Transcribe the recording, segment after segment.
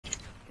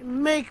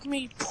Make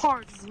me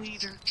party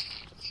leader.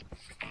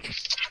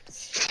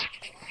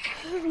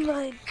 Oh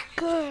my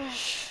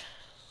gosh.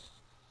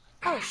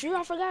 Oh shoot,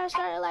 I forgot I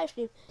started a live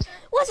stream.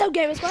 What's up,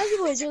 gamers? It's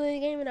your boy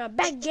Julian Game, and I'm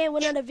back again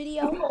with another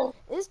video.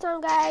 This time,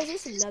 guys,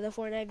 this is another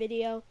Fortnite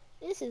video.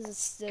 This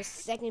is the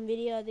second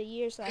video of the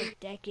year, so like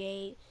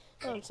decade.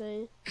 You know what I'm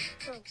saying?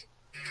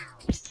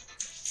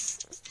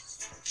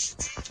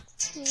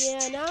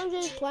 Yeah, now I'm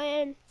just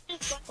playing.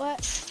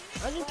 What?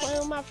 I'm just playing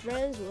with my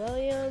friends,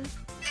 William.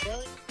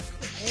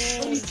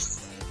 And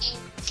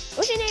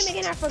what's your name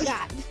again? I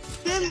forgot.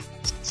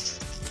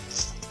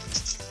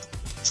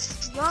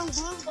 Young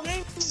Blue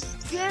Game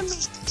Jimmy.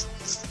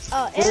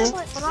 Oh, and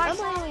I'm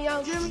playing with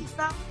Young Jimmy.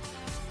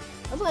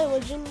 I'm playing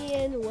with Jimmy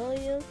and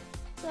William.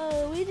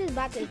 So we just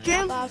about to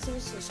drop off some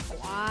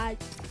squad.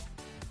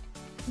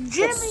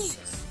 Jimmy.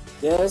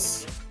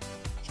 Yes.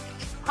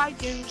 Hi,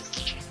 Jimmy.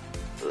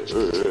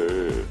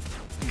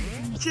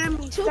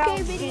 Jimmy.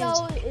 2K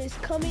video is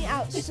coming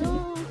out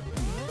soon.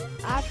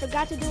 I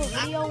forgot to do a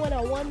video when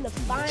I won the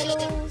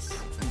finals.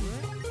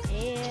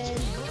 And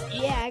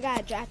yeah, I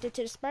got drafted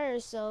to the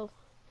Spurs, so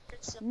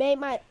I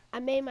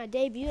made my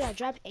debut. I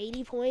dropped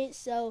 80 points,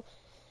 so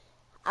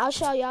I'll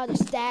show y'all the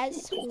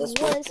stats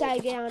once I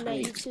get on the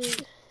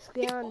YouTube,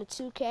 get on the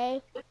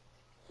 2K.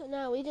 So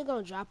now we just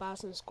gonna drop out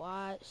some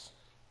squads.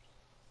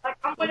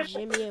 With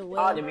Jimmy and Will.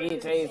 All the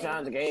meat taste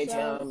trying to get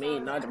you me,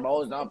 not the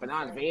most up and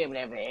not the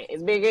everything.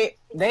 It's Biggie.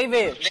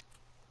 David.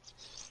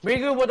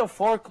 Biggie with a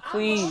fork,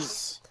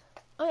 please.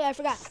 Oh yeah, I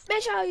forgot.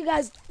 Make sure you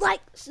guys like,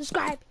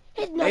 subscribe,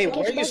 hit the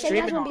notification bell, so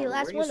you guys gonna be the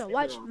last one to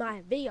watch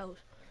my videos.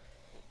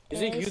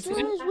 Is it YouTube? As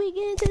soon as we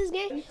get into this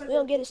game, we're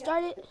gonna get it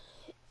started.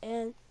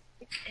 And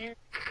yeah.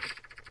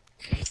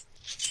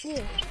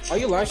 Are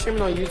you live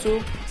streaming on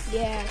YouTube?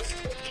 Yeah.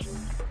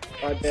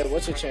 I bet.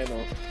 What's your channel?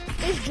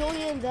 It's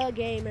Julian the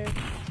Gamer.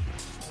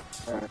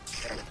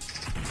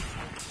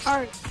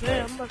 Alright,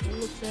 man, I'm about to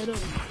look that up.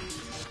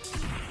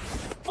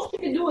 All you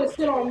can do is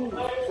sit on me.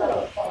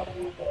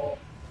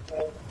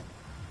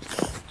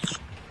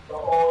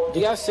 Do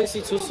you have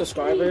 62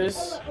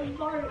 subscribers?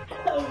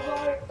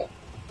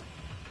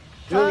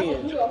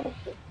 Julian, do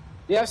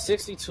you have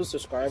 62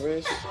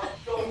 subscribers?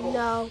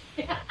 No.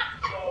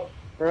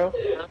 Bro?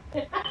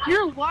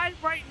 You're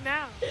live right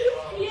now.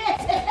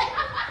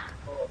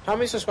 How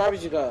many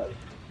subscribers you got?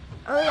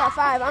 I only got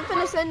 5. I'm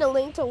finna send the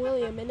link to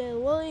William, and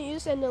then William, you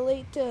send the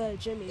link to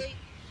Jimmy.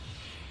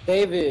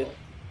 David.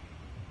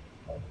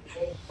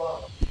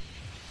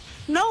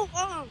 No,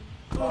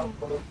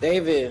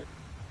 David.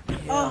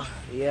 Yeah.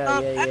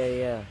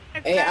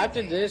 Hey,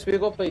 after this, we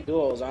go play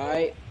duos,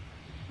 alright?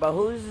 But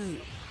who's...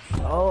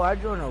 Oh, I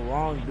joined the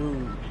wrong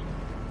dude.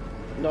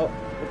 No.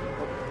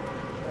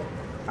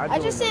 I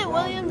just sent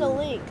William the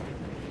link.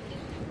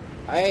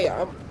 Hey,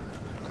 I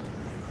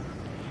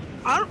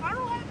don't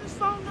have his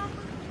phone number.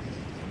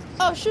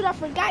 Oh shoot, I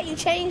forgot you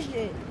changed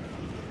it.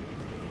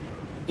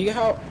 Do you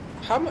have...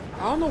 I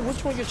don't know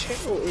which one your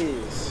channel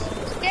is.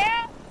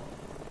 Yeah.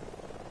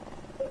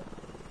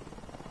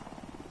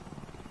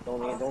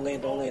 Don't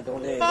land.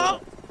 Oh,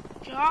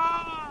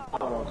 God.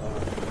 Oh my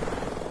god.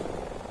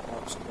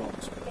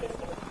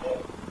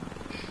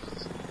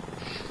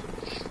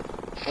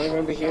 I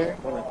remember here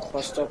when I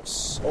clutched up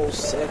so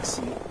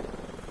sexy.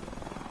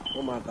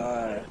 Oh my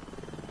god.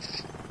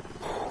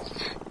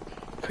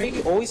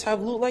 Craig always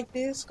have loot like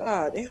this?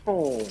 God damn.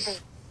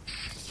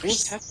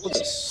 Who's half with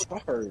the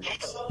stars?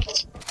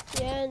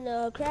 Yeah,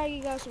 no,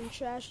 Craggy got some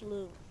trash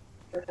loot.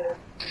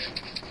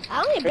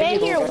 I only been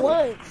here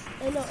once,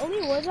 and the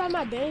only one time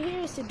I've been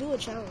here is to do a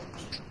challenge.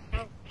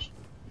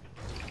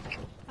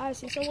 I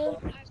see someone.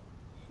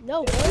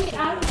 No,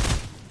 one.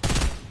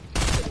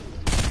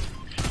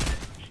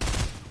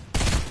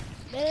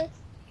 Man,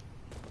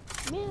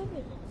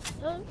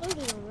 I'm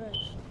just gonna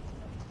rush.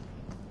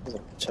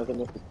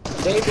 Chugging up.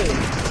 David! You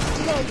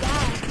gonna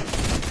die.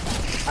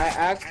 I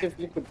asked if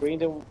you could bring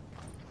them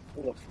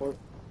in the fort.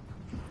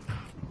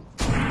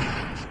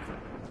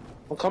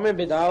 I'm coming,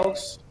 big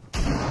dogs.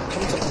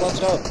 Come to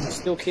clutch up.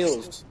 Still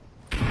kills.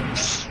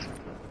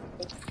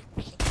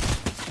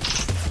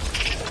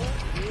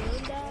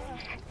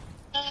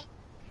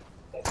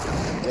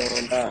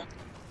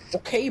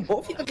 Okay,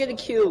 both of you are getting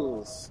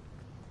kills.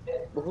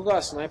 But who got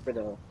a sniper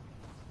though?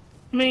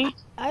 Me.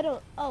 I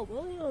don't. Oh,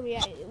 William.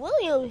 Yeah,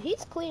 William.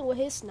 He's clean with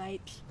his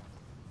snipes.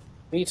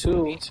 Me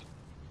too.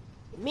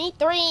 Me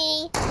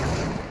 3.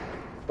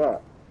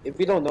 But if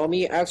you don't know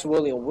me, ask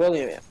William.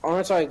 William,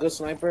 aren't I a good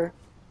sniper?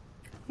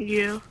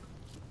 Yeah.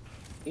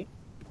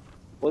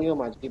 William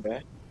might be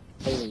bad.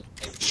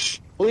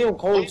 William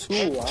cold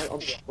too.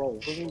 Bro,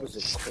 William was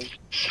a crazy.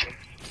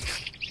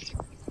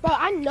 Bro,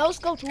 I no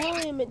scoped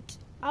William and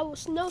I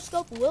was no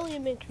scoped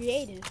William in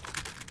creative.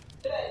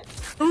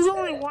 It was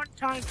only one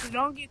time, so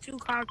don't get too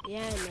cocky.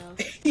 Yeah, I know.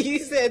 He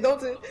said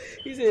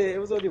it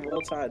was only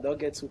one time. Don't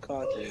get too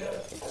cocky.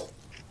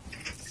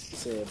 He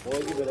said, boy,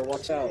 you better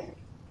watch out.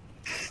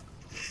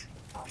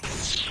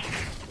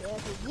 Yeah,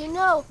 'cause you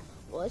know,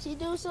 once he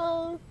do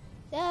something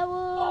that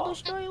will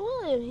destroy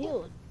William,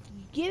 he'll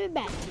give it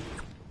back to you.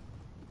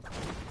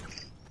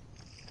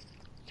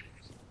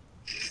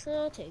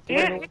 I'll take the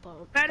Yeah, power you're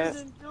pump. better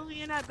than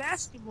Julian at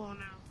basketball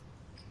now.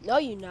 No,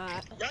 you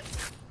not.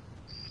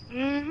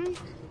 Mm-hmm.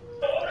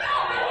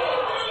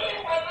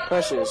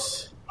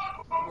 Precious.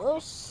 We'll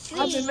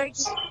I've been see.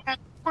 making half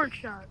court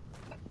shots.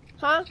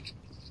 Huh?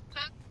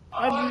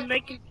 I've been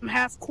making some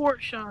half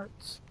court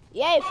shots.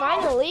 Yay,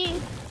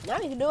 finally. Now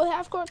we can do a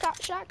half-court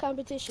shot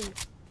competition.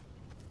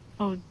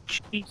 Oh,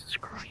 Jesus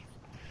Christ.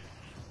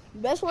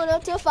 Best one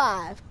up to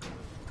 5.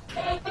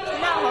 Not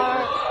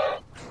hard.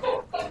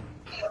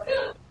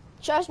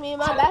 Trust me, in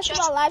my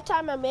basketball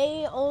lifetime, I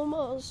made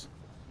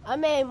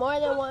more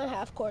than one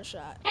half-court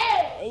shot.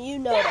 And you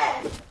know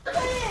that.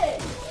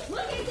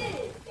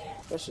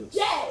 Precious.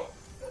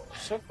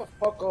 Shut the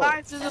fuck up.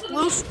 Guys, there's a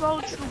blue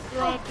skull trooper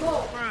on the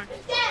front.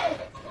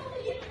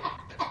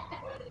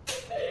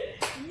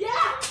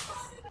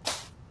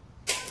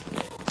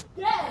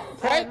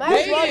 Hey, Might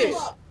as well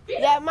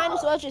David! might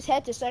as well just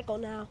head to circle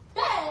now.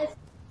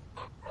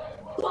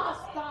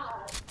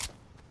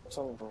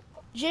 Something, bro.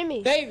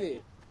 Jimmy,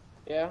 David!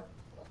 Yeah?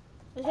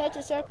 let's head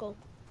to circle.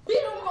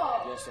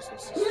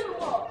 Yes.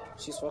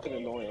 She's fucking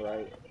annoying,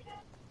 right?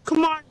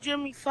 Come on,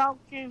 Jimmy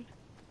Falcon.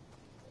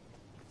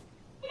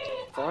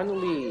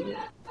 Finally.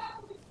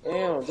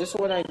 Damn, this is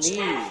what I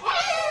need.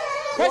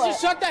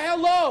 Precious, shut the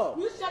hell up!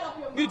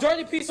 You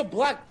dirty piece of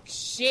black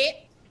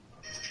shit!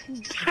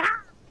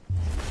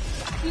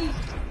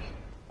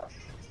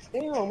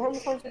 Damn, how many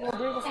times am I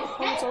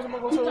gonna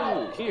go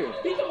tell you? Here,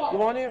 you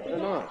want it or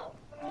not?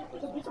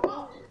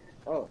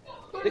 Oh,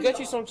 they get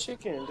you some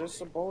chicken.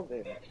 There's a bowl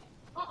there.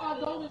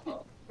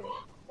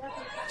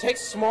 Take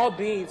small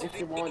beans if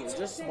you want it.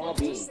 Just small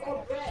beans.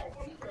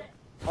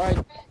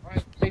 Alright,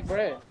 take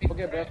bread.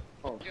 Forget bread.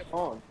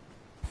 On.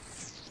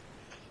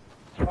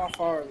 How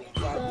far are we?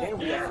 God damn,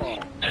 we are far.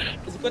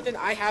 It's a good thing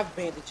I have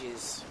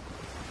bandages.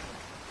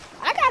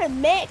 I got a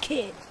med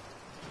kit.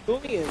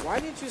 Julian, why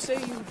didn't you say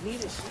you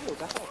needed shield?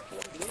 That's how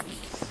it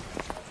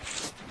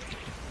is.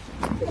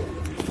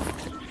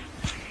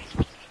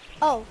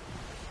 Oh,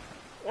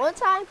 one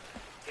time,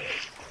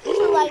 this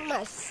was like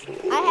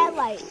I had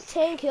like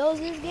 10 kills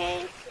this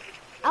game.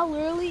 I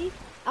literally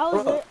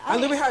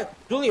had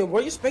Julian.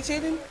 Were you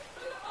spectating?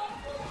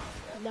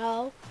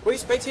 No. Were you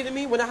spectating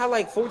me when I had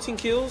like 14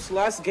 kills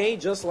last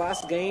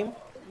game?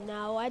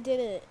 No, I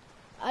didn't.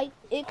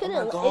 It couldn't.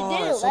 Oh my God, It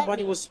didn't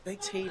somebody let me. was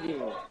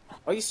spectating.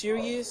 Are you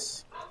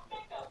serious?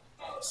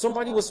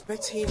 Somebody was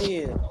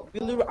spectating.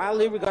 I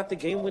literally got the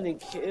game-winning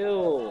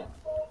kill.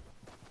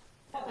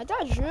 I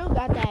thought Drew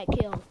got that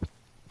kill.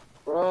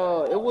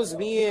 Bro, it was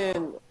me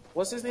and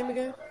what's his name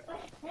again?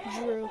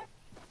 Drew.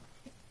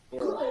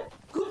 Yeah.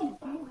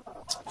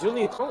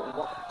 Julian,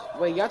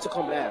 wait, you have to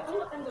come back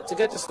to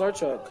get the star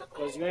truck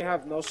because you ain't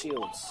have no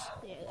shields.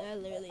 Yeah,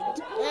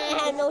 I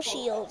had no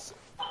shields.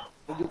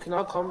 And you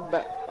cannot come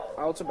back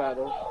out to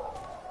battle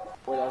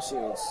without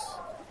shields.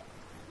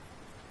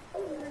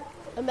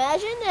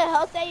 Imagine the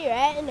health that you're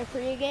at in the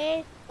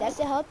pre-game. That's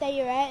the health that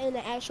you're at in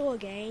the actual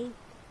game.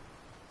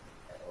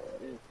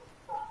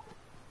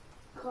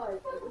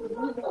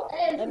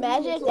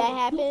 Imagine if that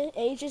happened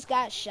and you just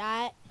got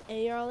shot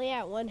and you're only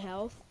at 1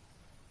 health.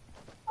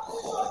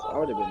 I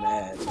would have been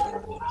mad.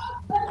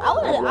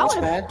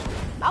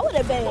 I would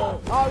have been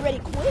already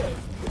quit.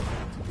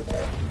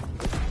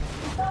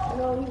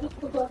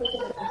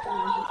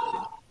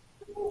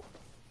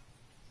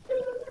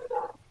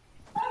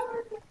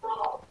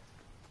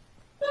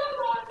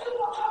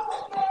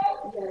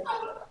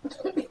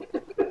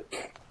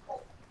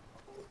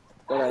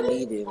 What I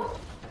needed.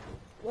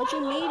 What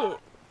you needed?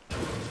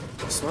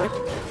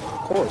 Sniper?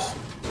 Of course.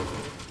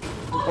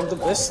 I'm the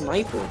best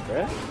sniper,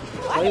 bruh.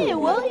 Why did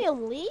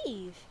William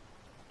leave?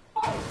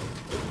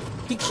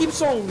 He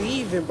keeps on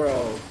leaving, bro.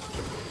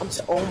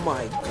 Oh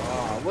my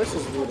God. Let's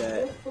just do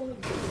that. I'm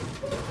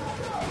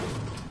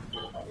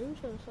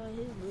trying to find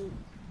his loot.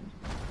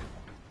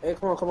 Hey,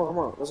 come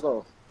on. Let's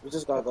go. We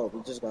just gotta go.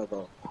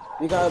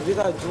 We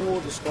gotta duel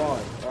the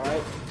squad,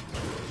 alright?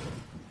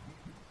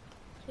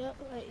 Yep,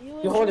 like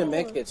You're holding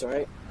medkits,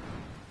 right?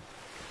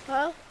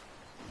 Huh?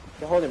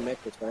 You're holding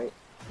medkits, right?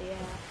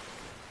 Yeah.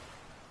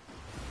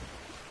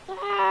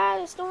 Ah,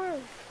 the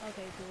storm.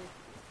 Okay, cool.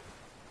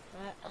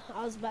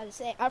 I was about to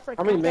say, I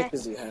forgot. How many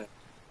medkits do you have?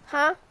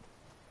 Huh?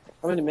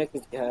 How many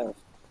medkits do you have?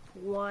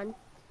 1.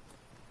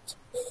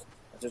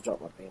 I just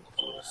dropped my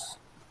bandages.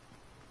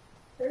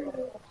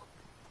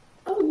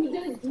 Oh, you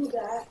didn't do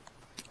that.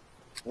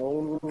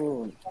 Oh.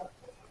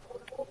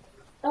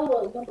 Oh,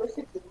 well, number 6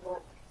 is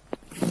 1.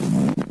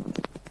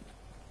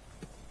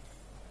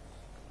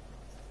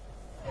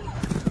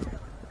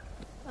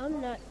 I'm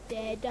not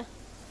dead.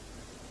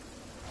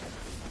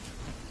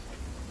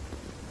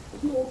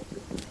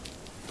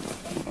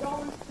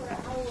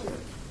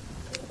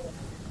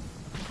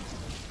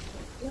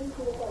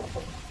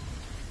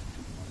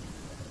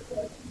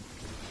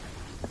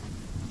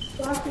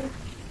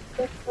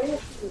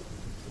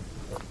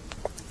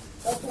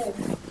 Okay,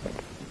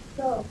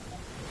 so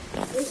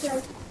this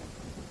is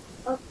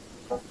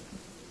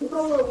you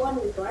know where 1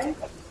 is, right?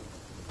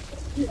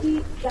 You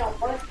see that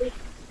 1 is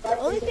The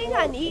only thing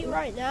I need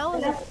right now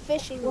is a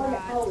fishing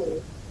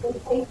rod. It's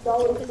 $8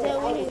 Cause per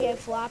then we hour. can get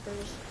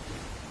floppers.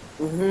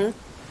 Mm-hmm.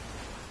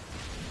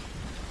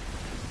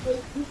 But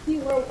you see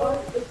where one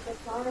is the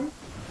time?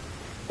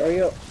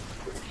 Hurry up.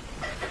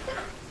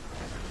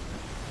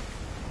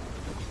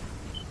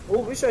 Oh,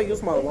 we should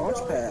use my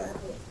launch pad.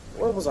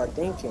 What was I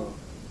thinking?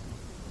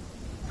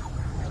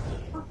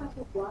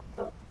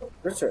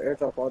 There's your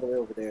airdrop all the way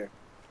over there.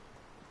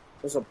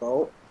 There's a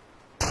boat.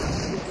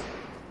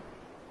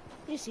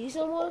 You see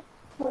someone?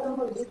 A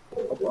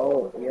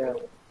boat, yeah.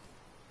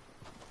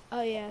 Oh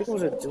I yeah. think it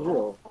was a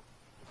duo.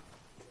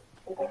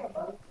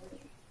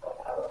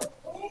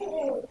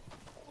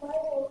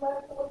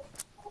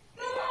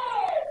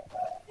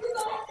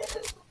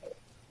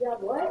 Yeah,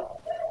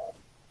 what?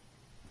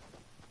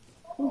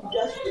 Who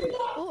just did?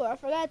 Oh, I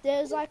forgot.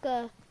 There's like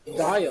a.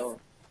 Dio.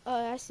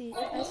 Oh, I see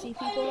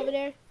people over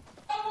there.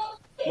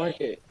 Mark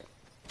it.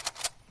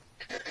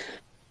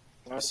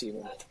 I see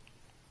them.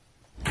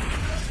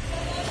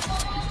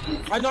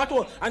 I knocked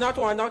one. I knocked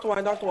one. I knocked one.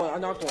 I knocked one. I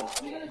knocked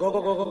one. Go,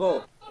 go, go, go,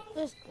 go.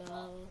 Let's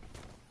go.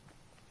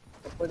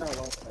 Put that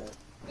launch pad.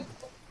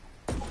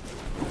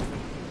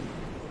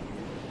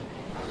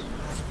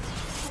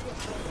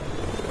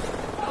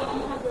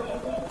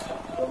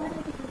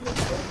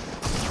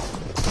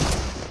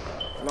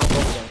 Knock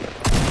both of them.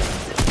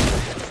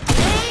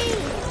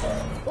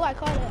 Dang! Oh, I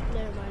caught it.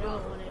 Never mind. I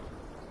don't want it.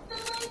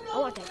 I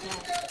want that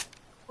cat.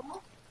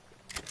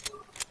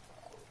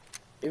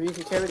 If you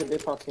can carry the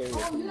big pot carrier, Oh,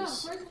 yeah,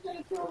 please. first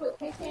gonna kill with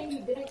KK, you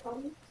didn't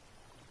come.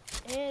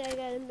 And I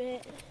got a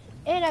med.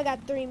 And I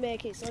got 3 med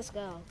kits. Let's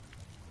go.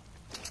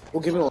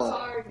 Well, give me one.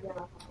 Sorry,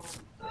 yeah.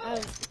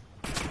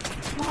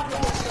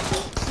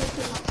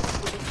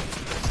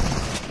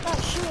 Oh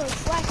shoot! I'm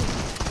slacking.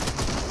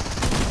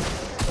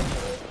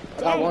 I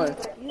got Dang, one.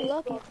 you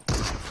lucky.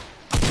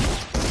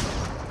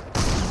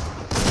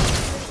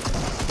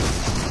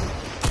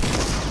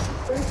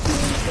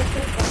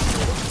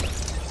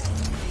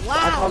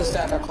 I call Wow. the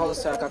stack. I call the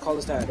stack. I call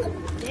the stack.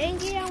 Dang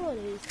it! I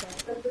wanted this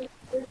stuff.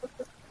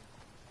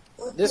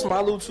 This my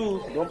loot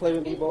too. Don't play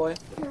with me, boy.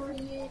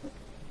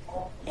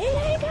 And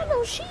I ain't got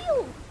no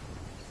shield.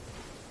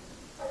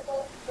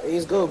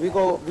 It's good. We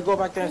go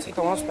back there and take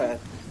the launch pad.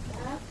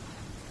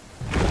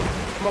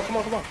 Come on, come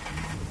on, come on.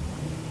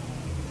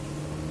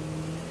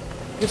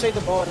 You take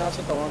the ball and I'll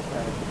take the launch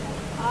pad.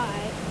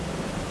 Alright.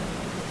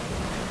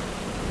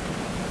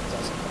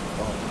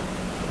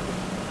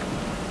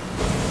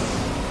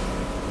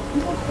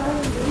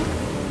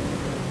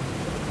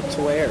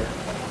 To where?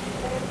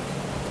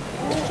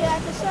 Meet you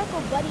at the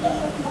circle, buddy.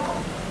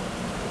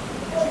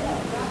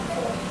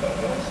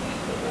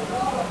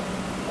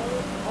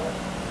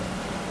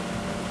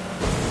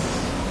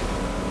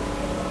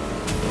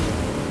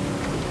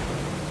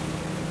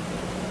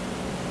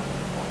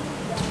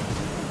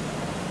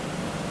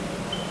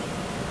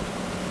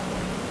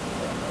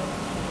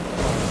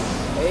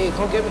 Hey,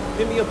 come pick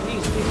me up,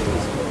 please, please,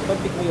 please. Come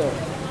pick me up.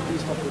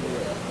 Please come pick me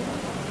up.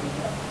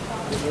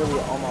 It's really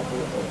on my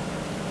boat.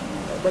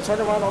 But turn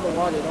around on the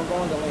water. Don't go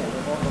on the land.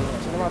 Don't go on the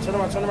land. Turn around, turn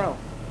around, turn around.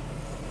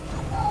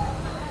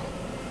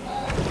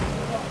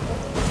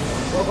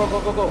 Go, go, go,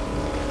 go, go.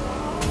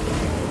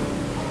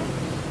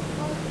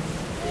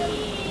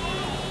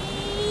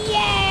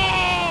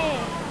 Yeah!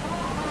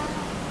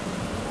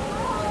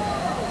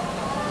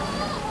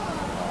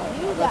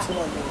 I got 2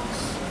 more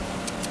minutes.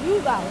 You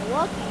got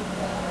lucky.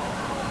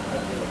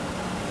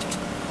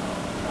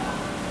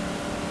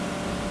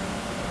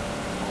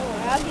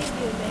 Alright, I'll give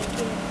you a med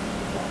kit.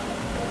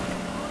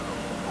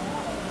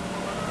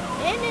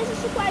 And there's a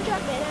supply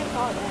drop, and I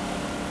call that.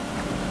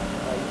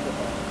 You put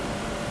that.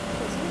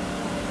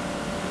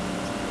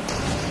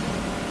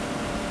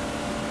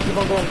 Keep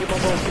on going, keep on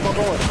going, keep on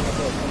going. Okay, I'm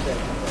dead, I'm dead.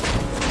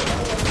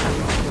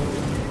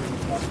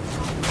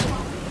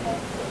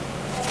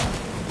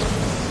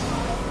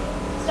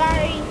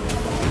 Sorry.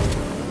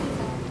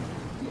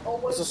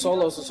 It's a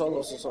solo, it's a solo,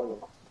 it's a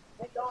solo.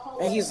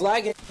 And he's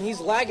lagging, he's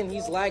lagging,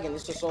 he's lagging.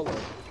 It's a solo.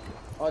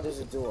 Oh, there's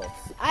a duo.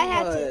 I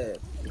had to.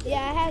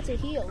 Yeah, I had to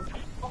heal.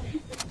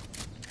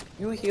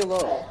 You heal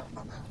up.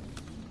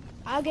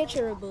 I'll get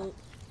your reboot.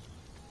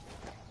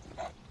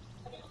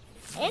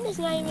 And it's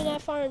not even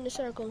that far in the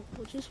circle,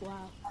 which is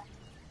wild.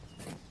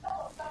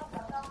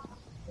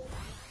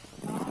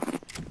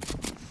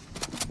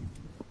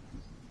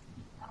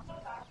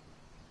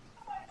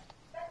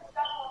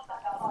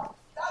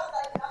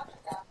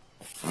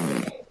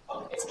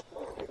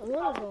 I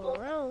wanna go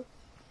around.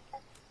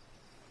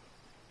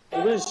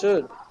 You really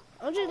should.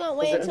 I'm just gonna They're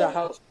wait in the until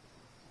house.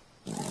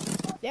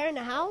 they're in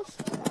the house.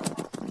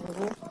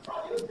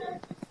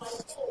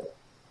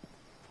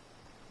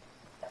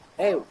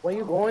 Hey, when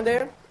you going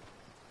there,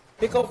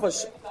 pick up a.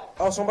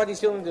 Oh, somebody's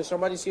healing this.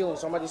 Somebody's healing.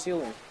 Somebody's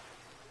healing.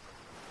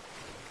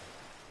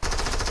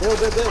 Bill,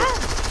 Bill, Bill.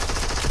 Ah!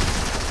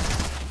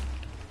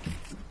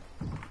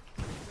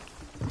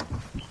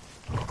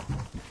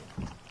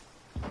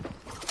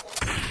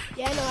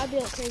 Yeah, I know. I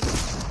built crazy.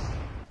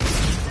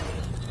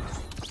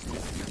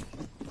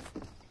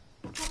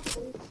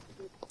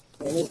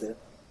 When is it?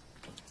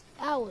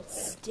 I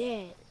was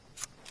dead.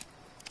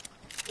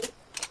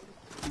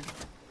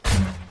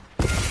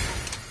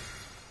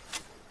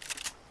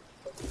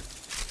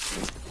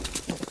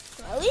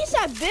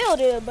 kept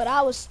building, but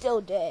I was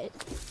still dead.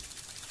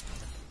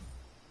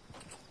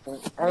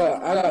 I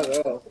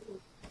gotta go.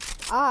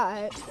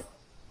 Alright.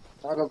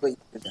 I'll go play.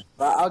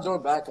 But I'll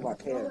join back if I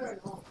can.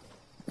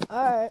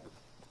 Alright.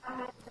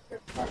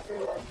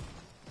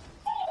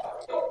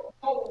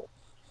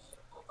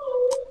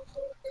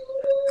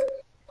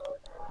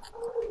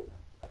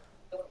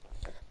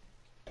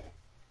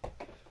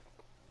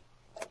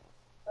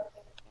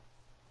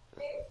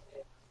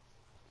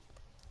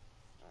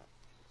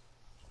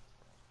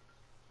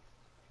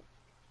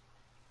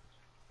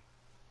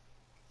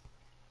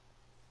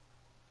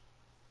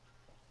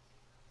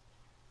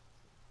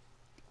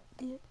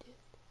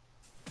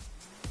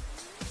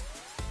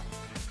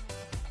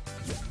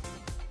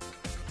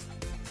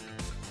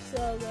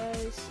 So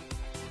guys,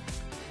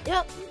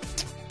 yep.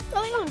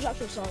 So we're gonna drop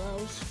some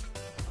solos.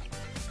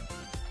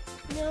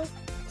 You know,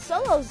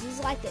 solos is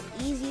like the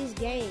easiest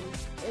game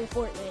in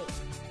Fortnite.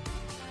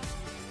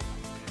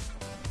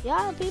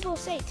 Y'all people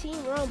say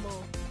Team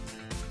Rumble.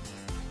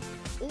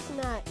 It's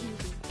not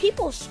easy.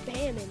 People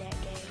spam in that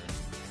game.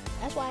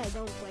 That's why I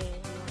don't play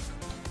it anymore.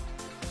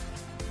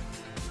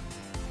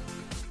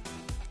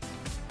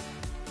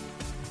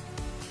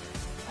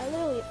 I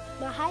literally,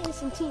 my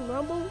highest in Team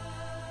Rumble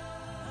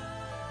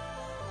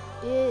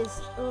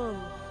is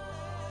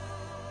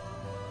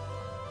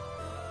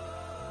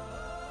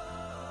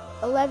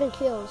 11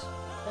 kills.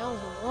 That was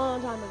a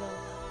long time ago.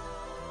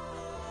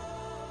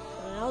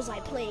 And I was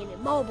like playing it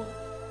mobile.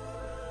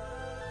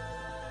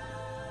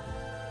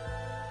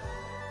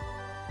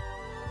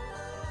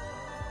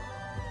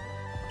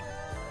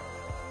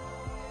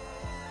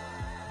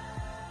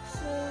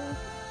 So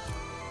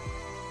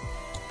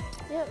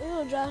yeah, we're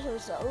gonna drop some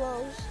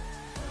solos.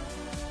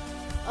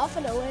 I'm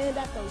finna land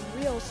at the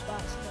real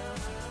spots now.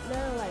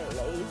 Not like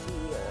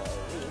lazy or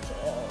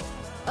retail.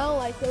 I don't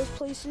like those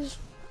places.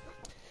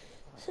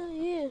 So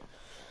yeah,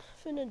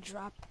 finna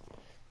drop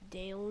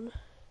down.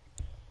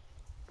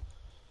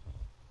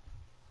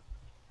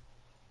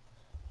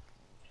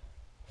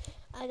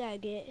 I gotta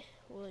get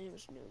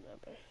William's new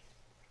number.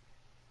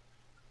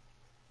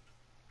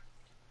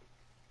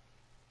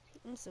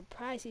 I'm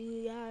surprised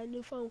he got a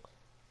new phone.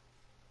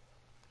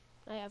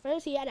 Like at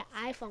first he had an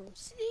iPhone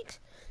 6.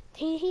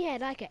 Then he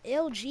had like an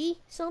LG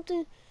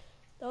something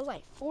that was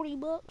like $40.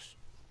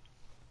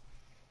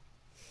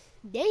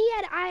 Then he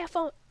had an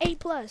iPhone 8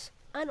 Plus.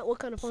 I don't know what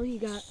kind of phone he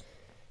got.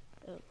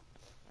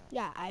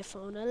 Got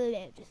iPhone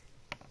 11.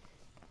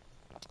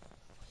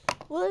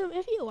 William,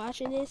 if you're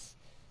watching this,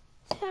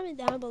 comment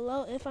down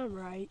below if I'm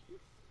right.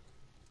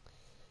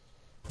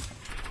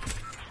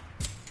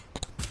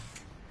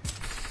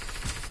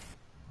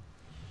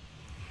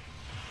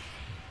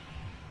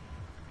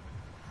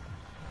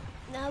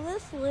 Now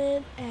let's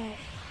land at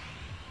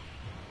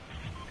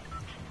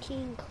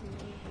King Clay.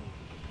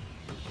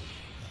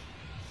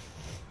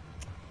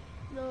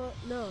 No.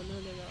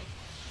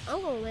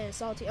 I'm gonna land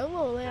salty. I'm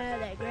gonna land at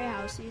that gray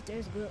house, see if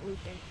there's good loot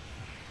there.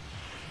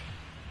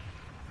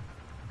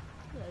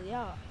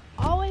 Y'all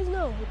always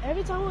know,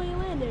 every time when you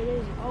land there,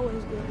 there's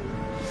always good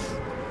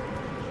loot.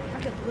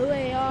 Like a blue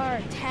AR,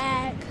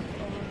 attack,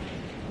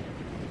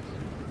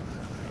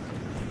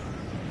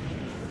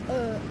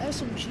 or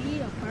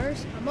SMG, a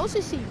burst. I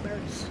mostly see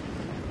bursts.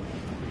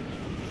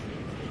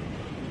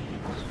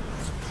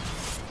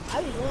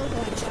 I be going for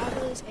like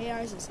shotguns,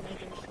 ARs, and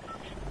snipers.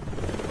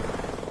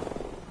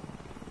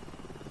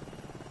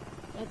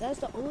 That's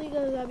the only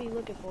guns I be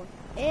looking for.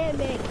 And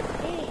make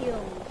and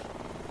heal.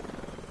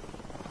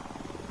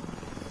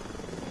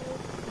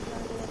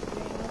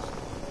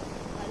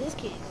 This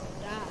kid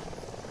gonna die.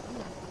 I'm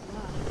not gonna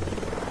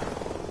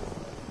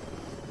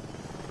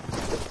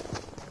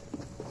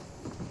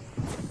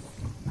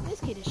lie. This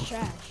kid is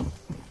trash.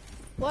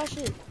 Watch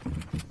it.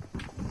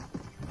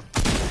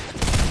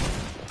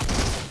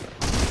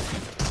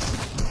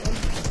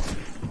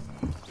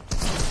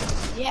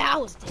 Yeah, I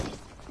was dead.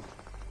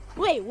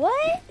 Wait,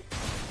 what?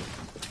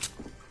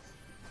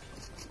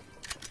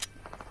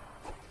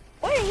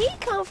 Where did he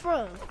come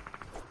from?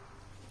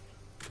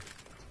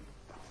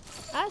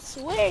 I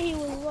swear he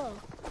was low.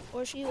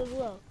 Or she was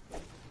low.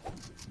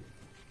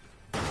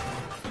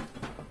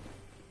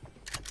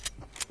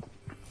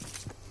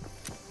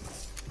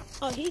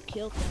 Oh, he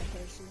killed that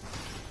person.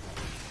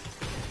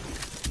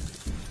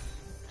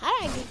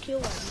 How did I get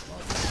killed by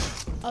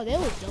default? Oh, they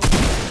was double.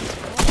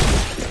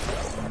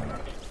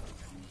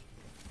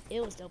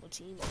 It was double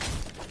team.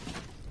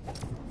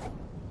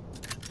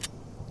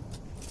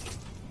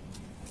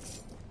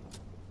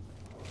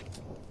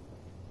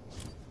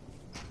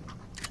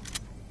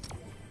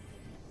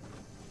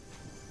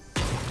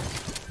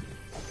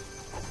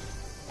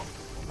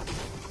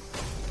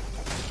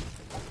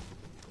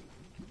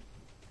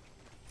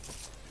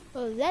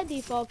 Well, that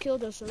default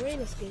killed the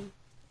Serena skin.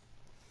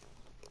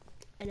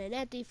 And then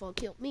that default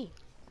killed me.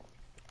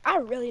 I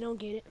really don't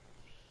get it.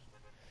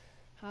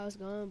 How it's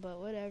going, but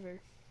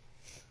whatever.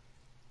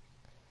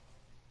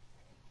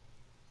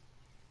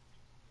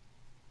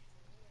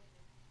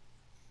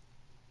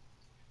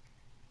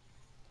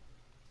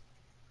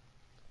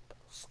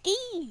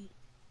 Ski!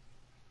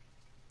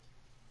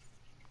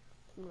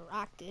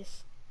 rock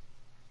this.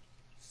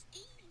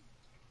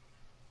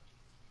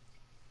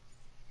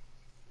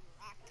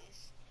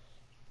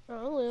 Bro,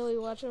 I'm literally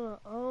watching my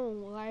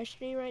own live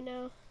stream right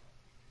now.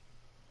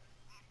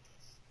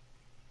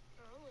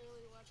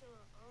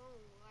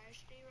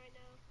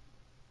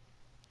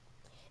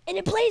 And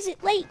it plays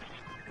it late.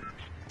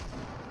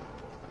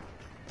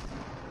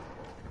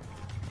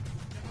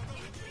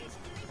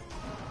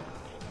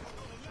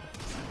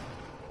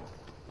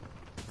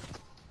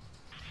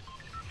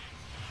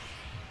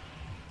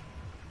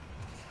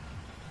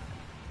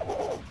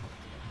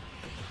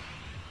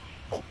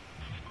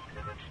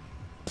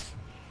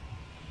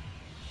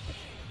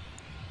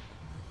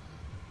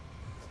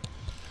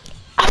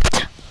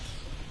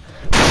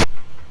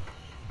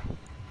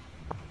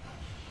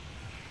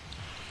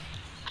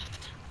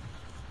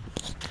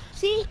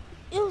 See,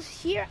 it was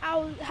here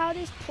how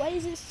this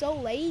plays it so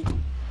late.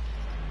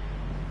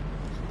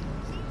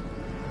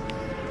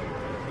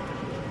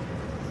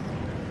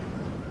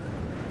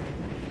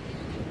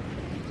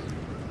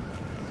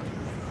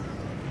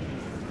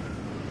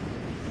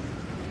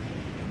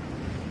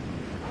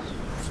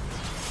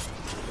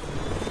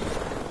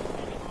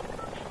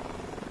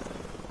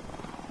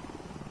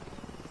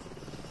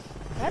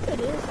 After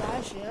this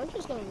live stream, I'm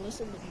just gonna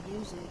listen to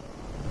music.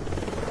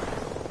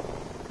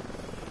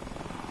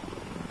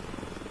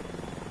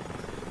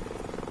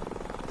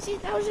 See,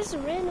 that was just a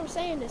random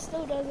saying that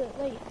still doesn't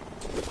like.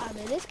 Ah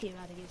man, this kid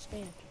about to get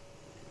spammed.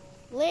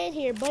 Land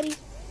here, buddy.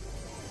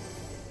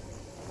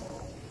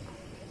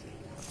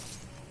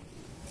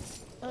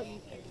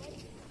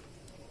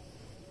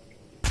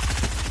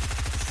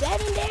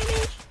 7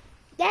 damage?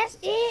 That's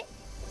it?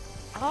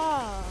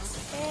 Ah,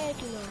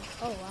 heck no.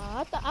 Oh wow,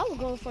 I thought I was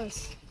going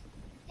first.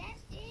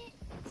 That's it?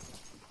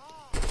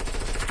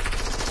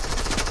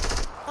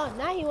 Oh,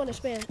 now he wanna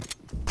spam.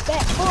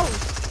 Back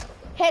forward.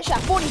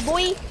 Headshot 40,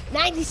 boy.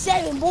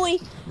 97, boy.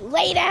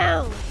 Lay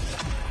down.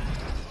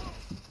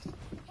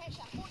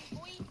 Headshot 40,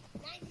 boy.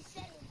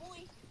 97,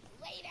 boy.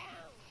 Lay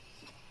down.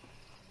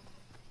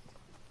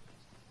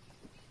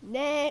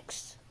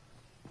 Next.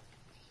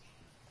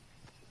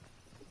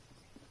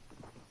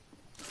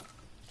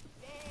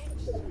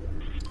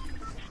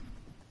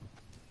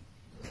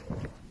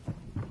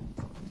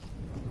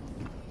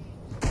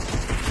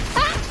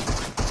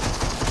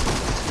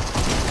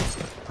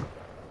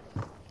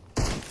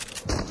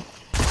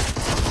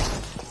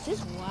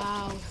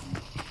 Wow.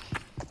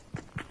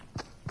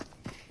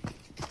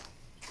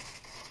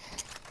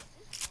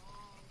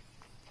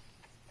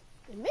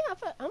 Man,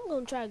 I'm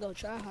gonna try to go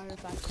try harder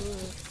if I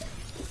could.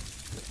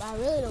 But I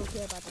really don't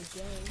care about this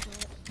game.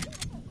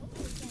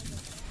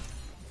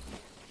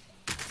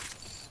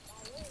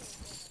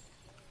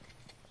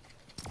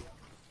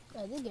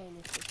 Yeah, this game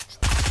is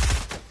just trash.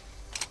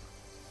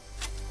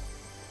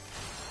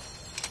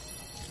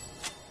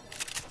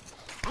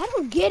 I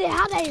don't get it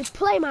how they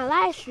play my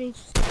live stream.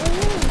 And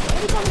then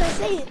every time I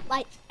say it,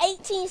 like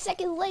 18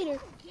 seconds later.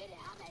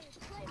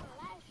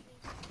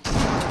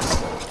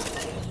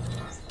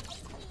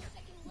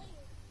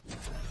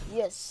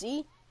 Yes,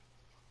 see?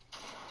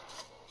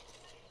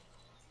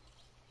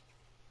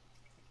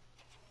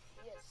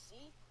 Yes,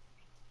 see?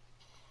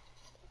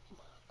 Oh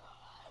my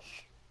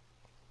gosh.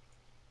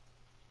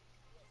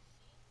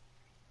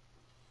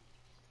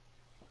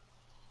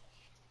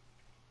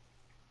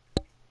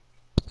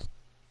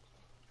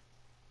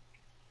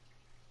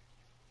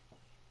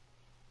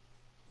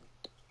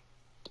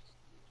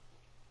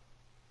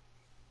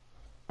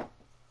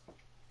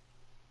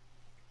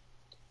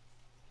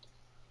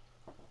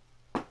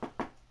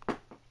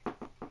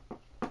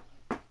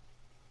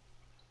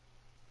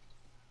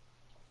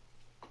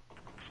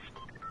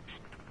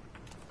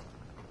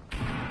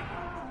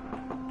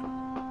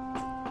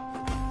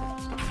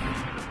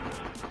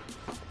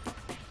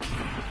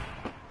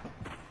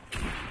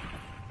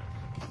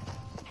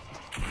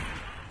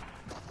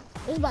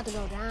 It's about to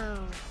go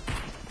down.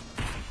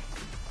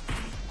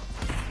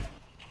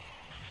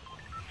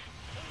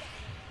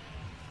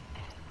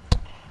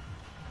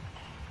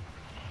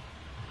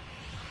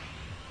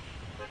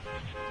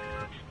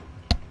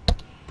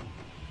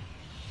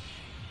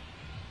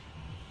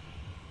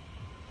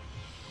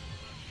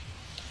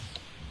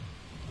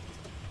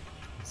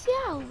 See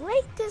how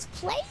late this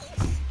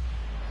plays?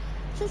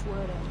 Just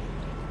word it.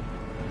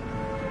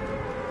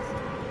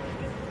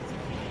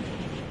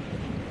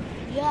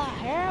 Yeah,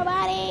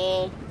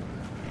 everybody.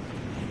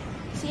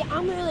 See,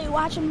 I'm really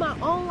watching my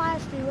own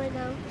live stream right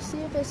now. See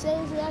if it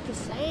saves it at the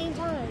same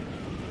time.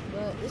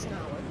 But it's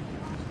not working.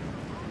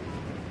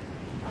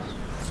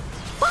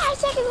 5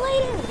 seconds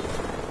later!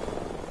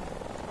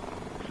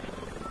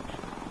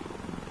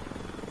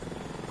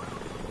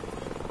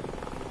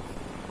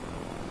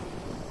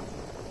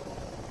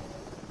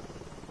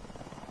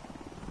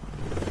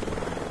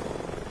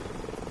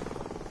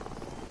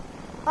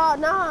 Oh,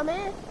 nah,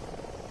 man.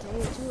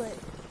 Dang, too late.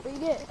 What you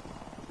get?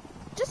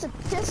 Just a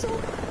pistol?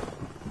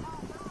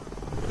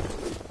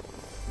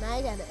 Nah,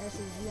 I got the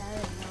SMG. I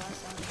already know I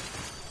saw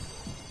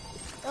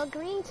it. A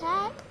green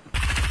tag?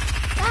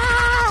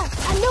 Ah!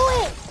 I knew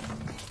it!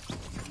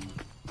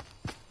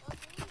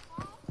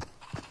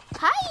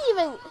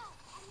 even?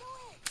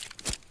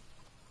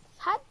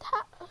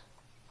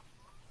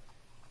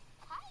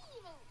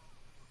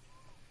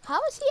 How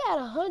is he at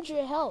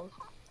 100 health?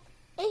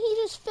 And he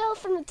just fell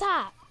from the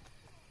top.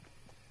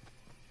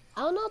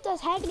 I don't know if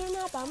that's hacking or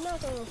not, but I'm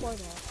not gonna report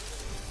that.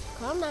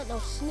 Cause I'm not no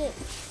snitch.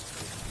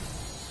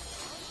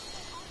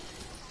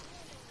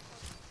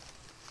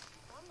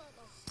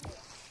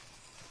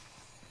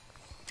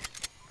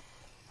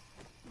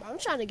 I'm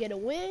trying to get a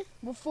win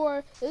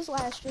before this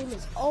last stream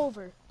is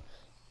over.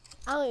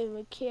 I don't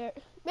even care.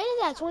 Man,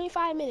 it's at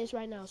 25 minutes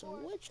right now, so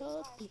what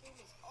y'all think?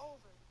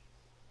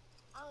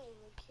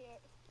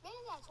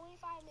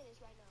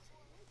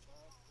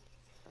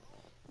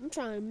 I'm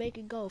trying to make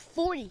it go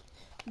 40,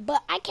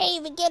 but I can't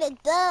even get a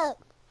dub.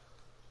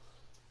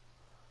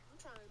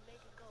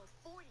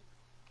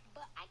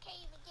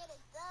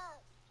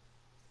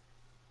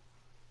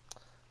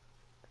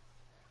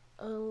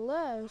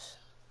 Unless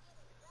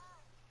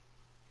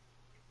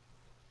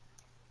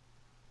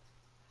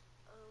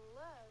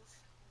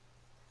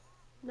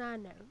nah,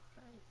 never mind.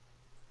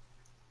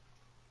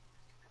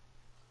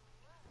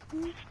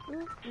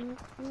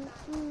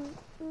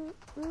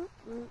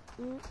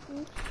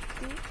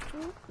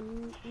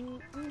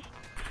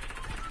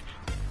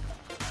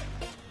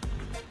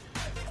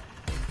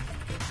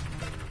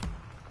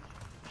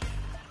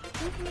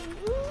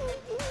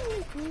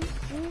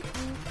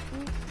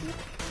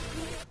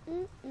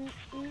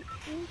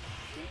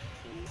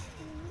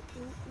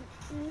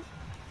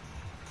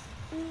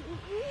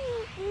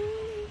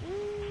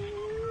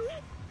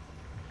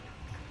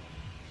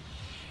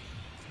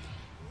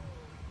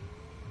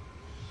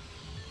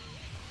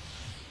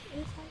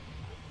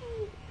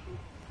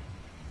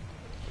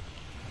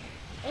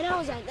 And I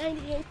was at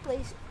 98th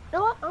place. You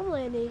know what? I'm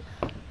landing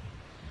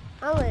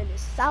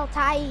South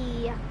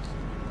High.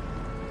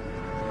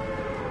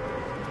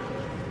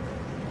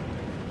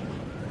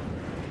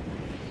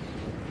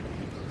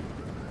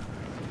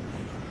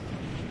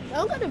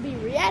 I'm gonna be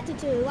reacting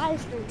to the live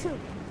stream too,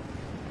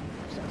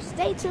 so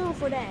stay tuned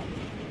for that.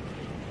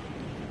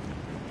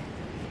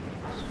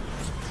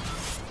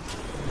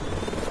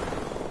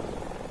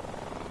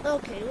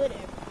 Okay,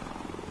 whatever.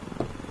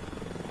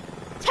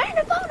 Turn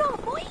the phone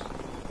off, boy.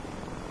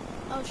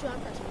 Oh shoot, I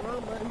pressed the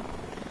wrong button.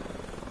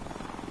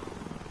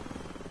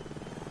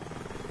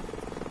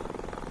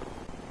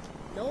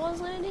 No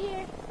one's landing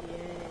here?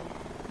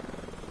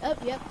 Yeah. Oh,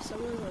 yep,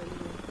 someone's landing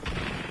here.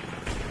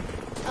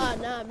 Oh,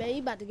 nah, man,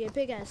 you about to get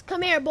pickaxe.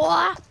 Come here,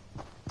 boy!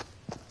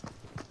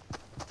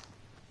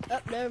 Oh,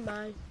 never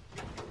mind.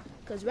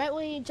 Because right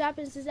when he drops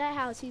into that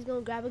house, he's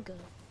going to grab a gun.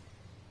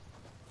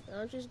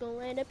 And I'm just going to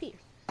land up here.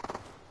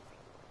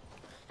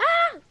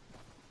 Ah! I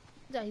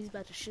thought he's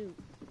about to shoot.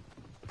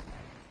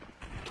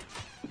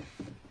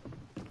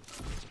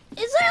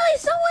 It's literally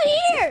someone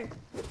here!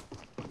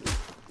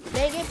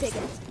 They get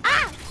pickaxe.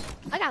 Ah!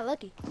 I got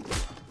lucky.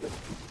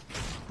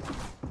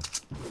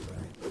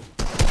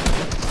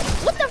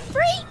 What the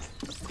freak?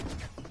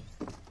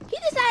 He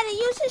decided to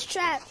use his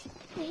trap,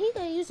 and he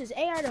gonna use his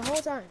AR the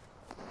whole time.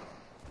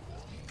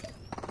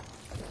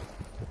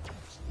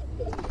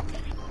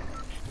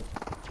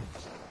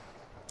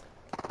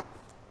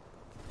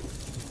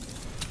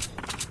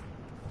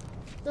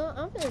 No,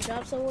 I'm gonna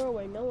drop somewhere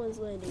where no one's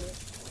landing.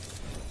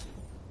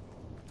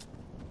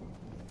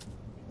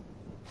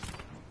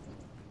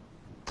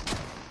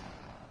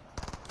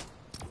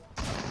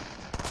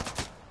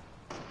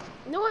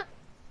 You know what?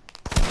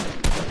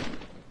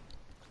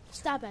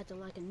 Stop acting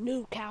like a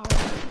new coward.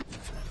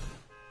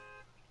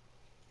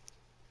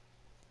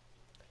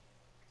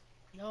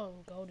 No,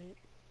 I'm goated.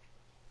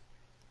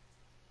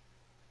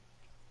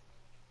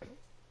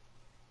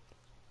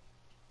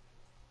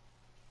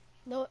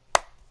 No.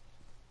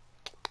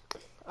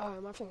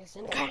 Alright, my finger's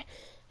in the car.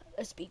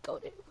 Let's be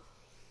goated.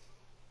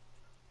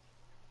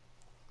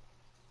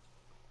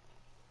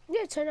 I'm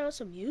gonna turn on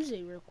some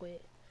music real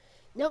quick.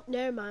 Nope,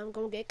 never mind. I'm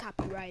gonna get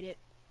copyrighted.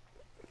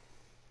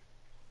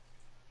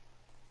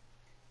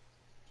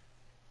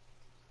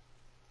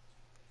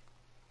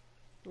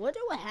 Wonder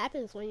what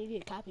happens when you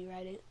get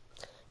copyrighted.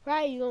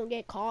 Probably you gonna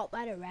get caught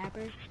by the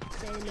rapper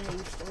saying that you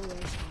stole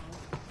their song.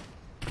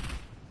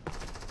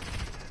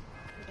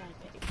 You gotta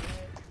pay for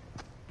it.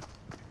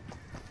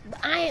 But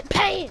I ain't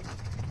paying!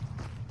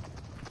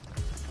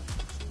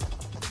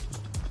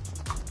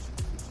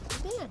 I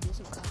think I did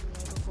some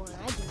copyright before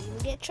and I didn't even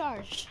get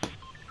charged.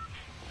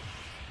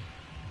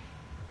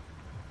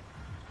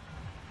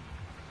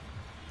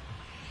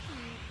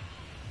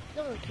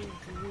 No one came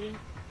to me,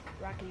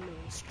 rocking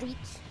the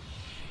streets.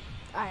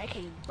 Alright, I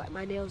can't even bite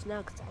my nails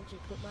now because I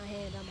just put my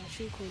hand on my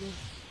shoe cleaner.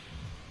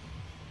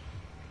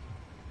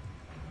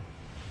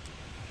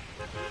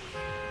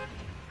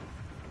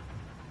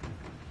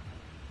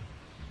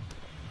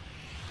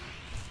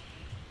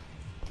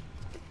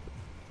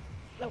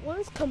 Like,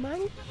 once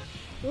Kamani,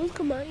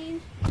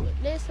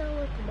 next time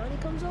when Kamani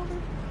comes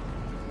over,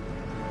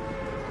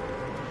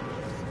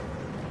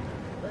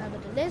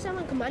 but the next time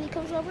when Kamani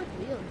comes over,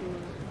 we gonna do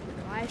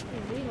a live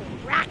stream. We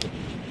gonna rock it.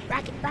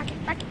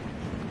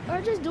 Or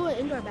just do an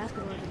indoor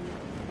basketball game.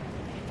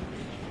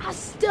 I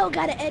still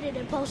gotta edit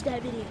and post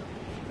that video.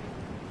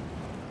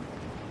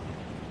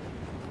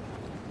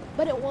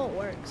 But it won't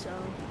work, so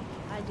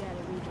I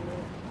gotta redo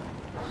it.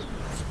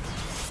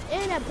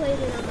 And I played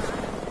it on my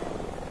iPad.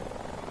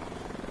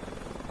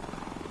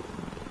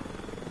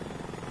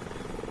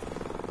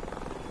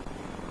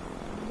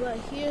 But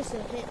here's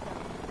the hit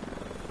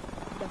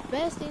though. The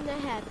best thing that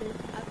happened,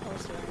 I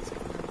posterized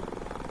him.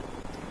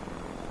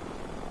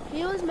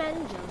 He was mad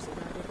and jealous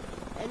about it.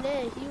 And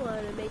then he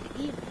wanted to make it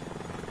even.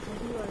 So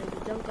he wanted to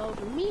dunk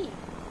over me.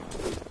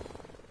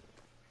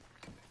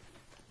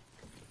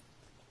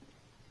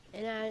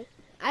 And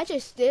I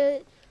just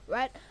stood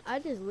right, I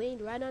just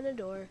leaned right on the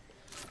door.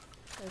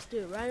 I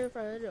stood right in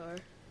front of the door.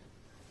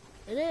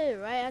 And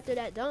then right after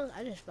that dunk,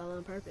 I just fell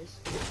on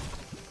purpose.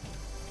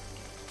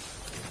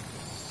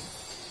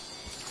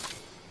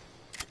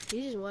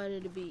 He just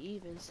wanted to be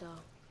even, so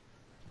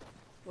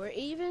we're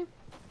even.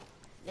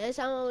 Next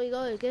time when we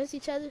go against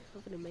each other,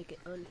 we're gonna make it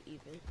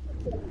uneven.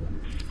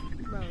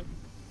 Bro,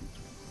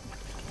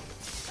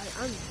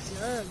 I'm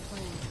done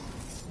playing.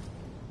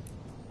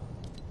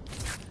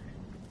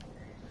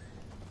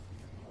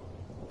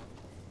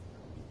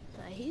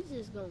 Like, he's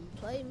just gonna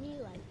play me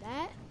like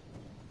that?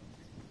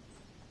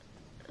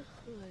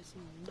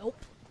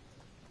 Nope.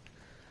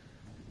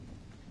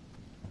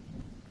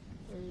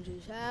 And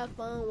just have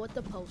fun with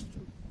the poster.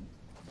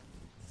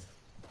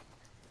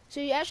 So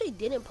you actually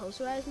didn't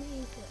posterize me?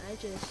 I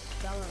just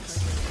fell on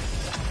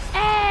her.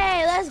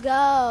 Hey, let's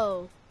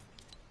go!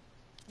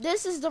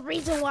 This is the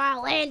reason why I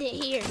landed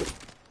here.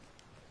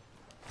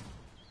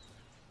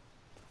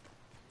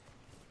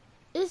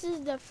 This is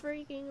the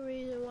freaking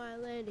reason why I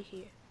landed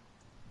here.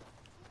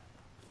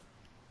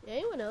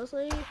 Anyone else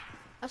land here?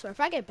 I swear, if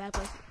I get back,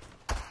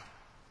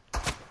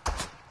 oh,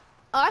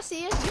 I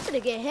see it. You're gonna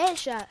get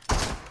headshot.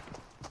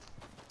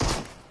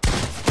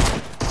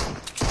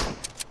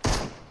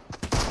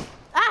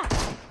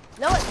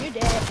 Know what? You're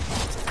dead.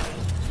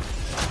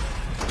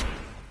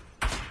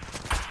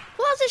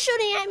 Who else is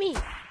shooting at me?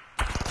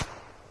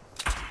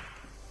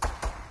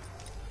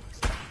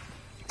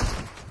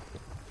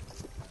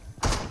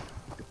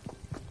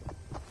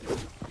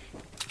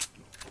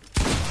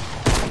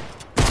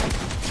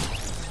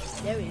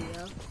 There we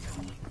go.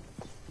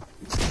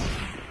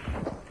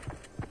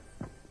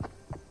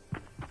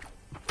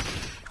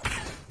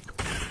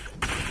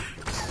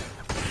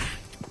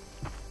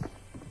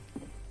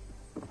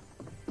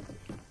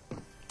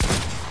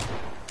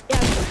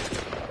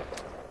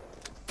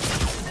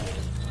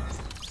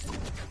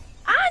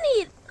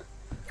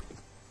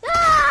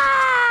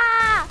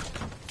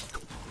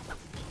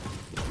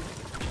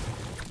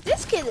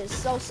 Is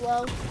so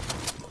slow.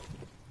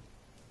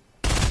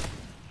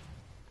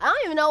 I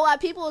don't even know why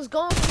people was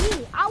going for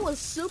me. I was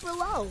super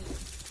low.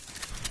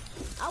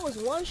 I was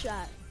one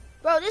shot.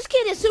 Bro, this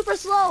kid is super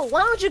slow.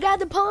 Why don't you got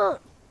the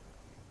pump?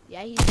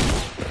 Yeah, he's...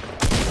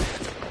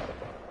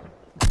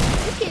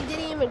 This kid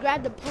didn't even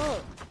grab the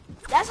pump.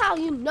 That's how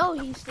you know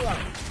he's slow.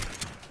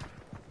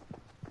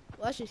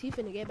 Watch this, he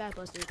finna get back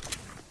busted.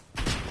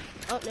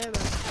 Oh, never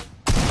mind.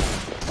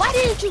 Why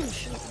didn't you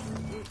shoot?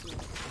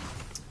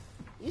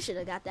 You should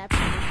have got that.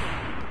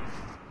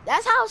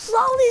 That's how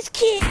slow this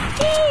kid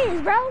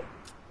is, bro.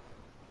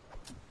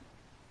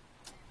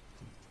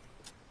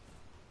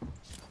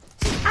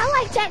 I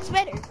like Jack's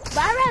better, but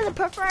I rather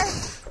prefer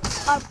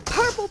a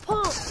purple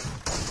pump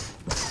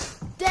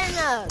than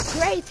a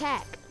gray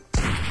tack.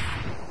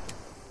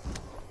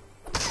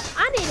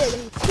 I needed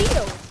a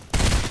kill.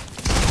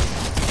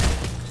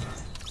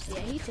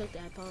 Yeah, he took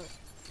that pump.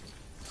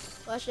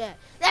 Watch that.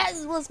 That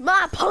was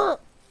my pump.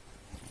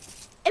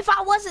 If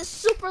I wasn't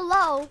super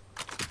low,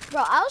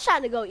 bro, I was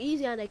trying to go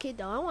easy on that kid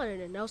though. I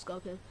wanted to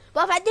no-scope him.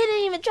 But if I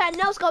didn't even try to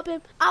no-scope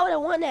him, I would have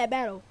won that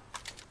battle.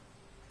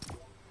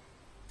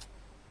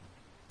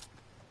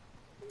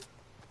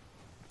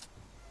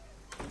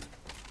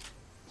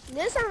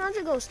 This time I'm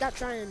just gonna stop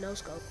trying to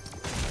no-scope.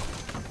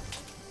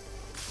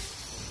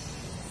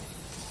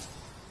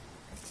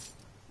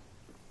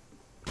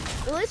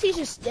 Unless he's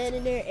just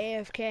standing there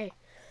AFK.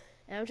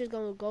 And I'm just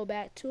gonna go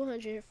back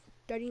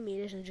 230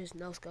 meters and just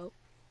no-scope.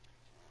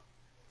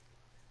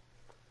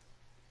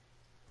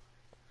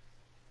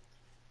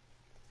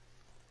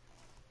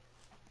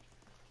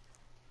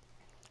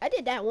 I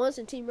did that once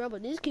in Team Rumble.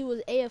 This kid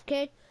was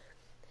AFK.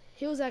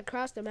 He was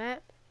across the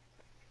map.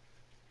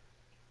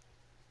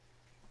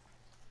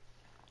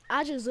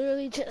 I just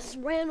literally just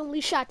randomly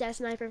shot that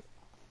sniper.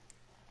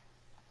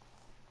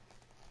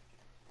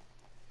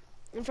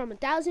 And from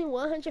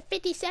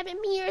 1,157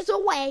 meters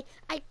away,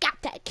 I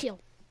got that kill.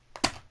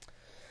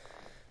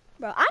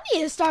 Bro, I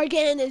need to start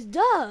getting this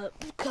dub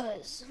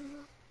because...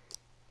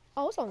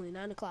 Oh, it's only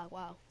 9 o'clock.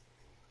 Wow.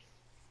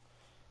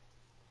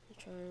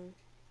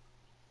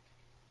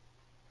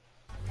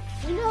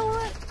 You know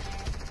what?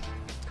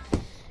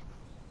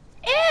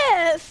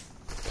 If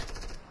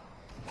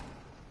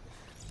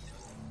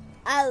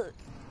I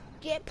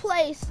get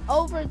placed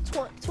over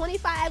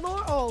 25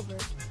 or over,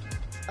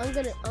 I'm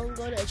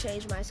gonna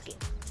change my skin.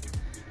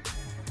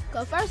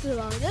 Cause first of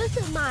all, this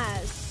is my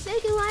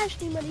second live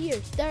stream of the year,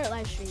 third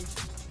live stream.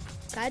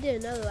 I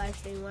did another live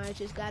stream where I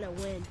just got a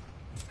win.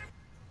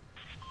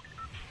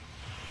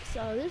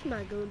 So this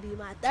might gonna be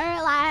my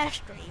third live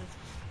stream.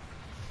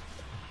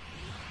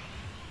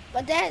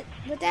 But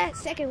that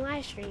second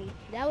live stream,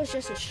 that was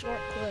just a short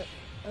clip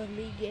of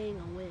me getting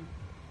a win.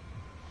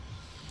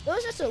 It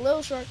was just a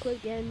little short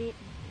clip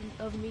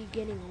of me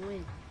getting a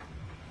win.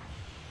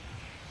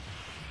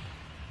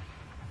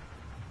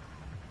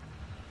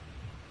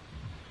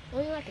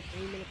 Only like a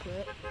 3-minute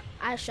clip.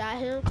 I shot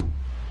him,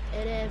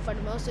 and then for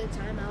the most of the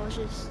time, I was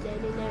just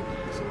standing there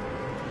dancing,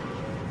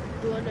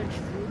 doing the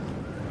truth.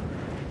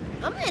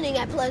 I'm ending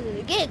at Pleasant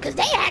again, because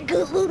they had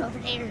good loot over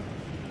there.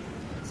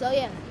 So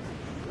yeah,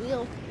 we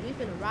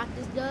finna rock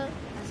this dub.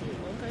 I see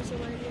one person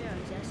right here, or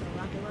is that some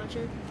rocket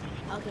launcher?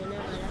 Okay,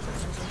 never mind, that's a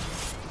person.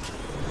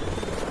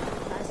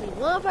 I see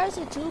one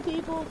person, 2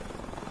 people,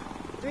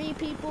 3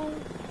 people.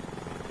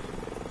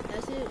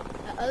 That's it.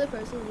 The other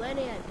person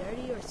landing at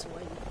dirty or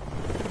sweaty.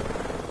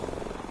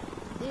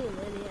 I think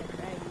landing at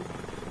craggy.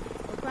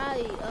 Or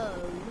probably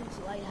Luke's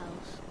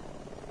lighthouse.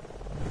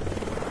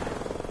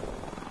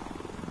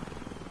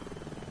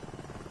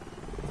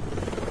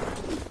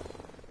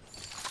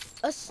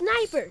 A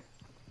sniper!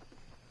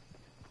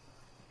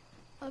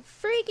 A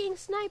freaking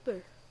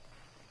sniper!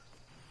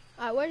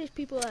 Alright, where are these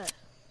people at?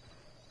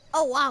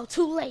 Oh wow,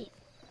 too late!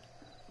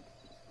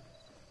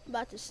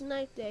 About to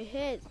snipe their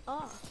heads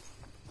off.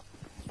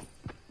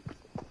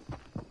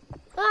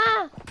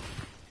 Ah!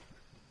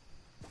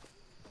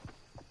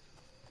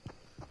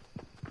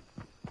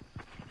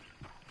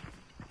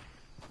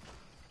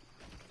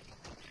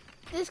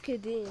 This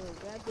kid didn't even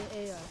grab the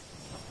AR.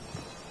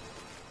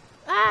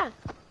 Ah!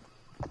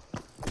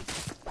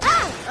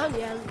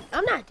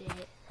 I'm not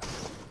dead.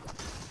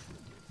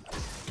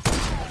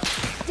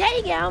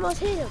 Dang it, I almost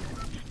hit him.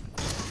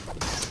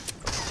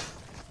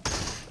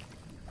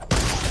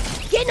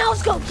 Get no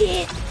scope,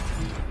 kid!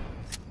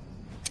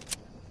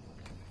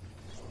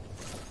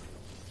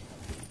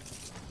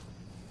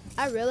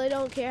 I really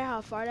don't care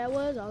how far that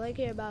was. All I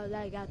care about is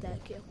that I got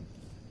that kill.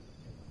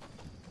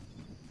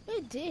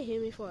 It did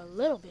hit me for a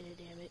little bit of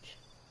damage.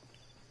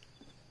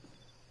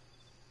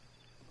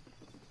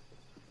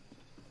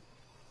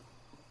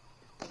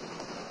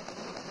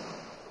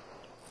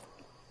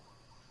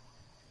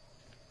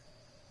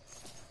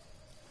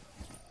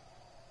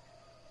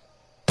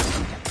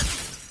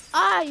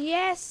 Ah,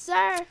 yes,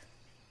 sir.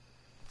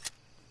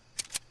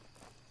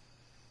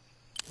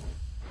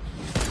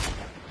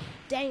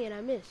 Dang it,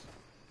 I missed.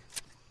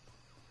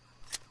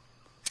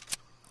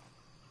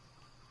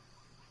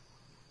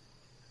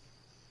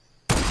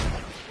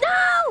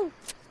 No!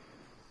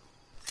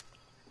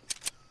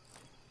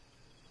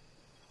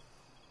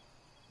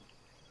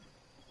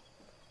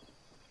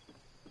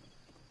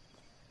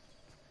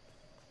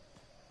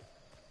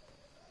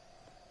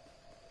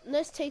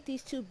 Let's take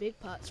these 2 big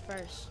pots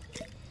first.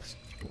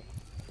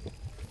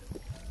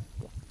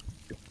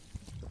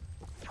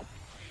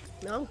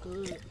 No, I'm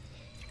good.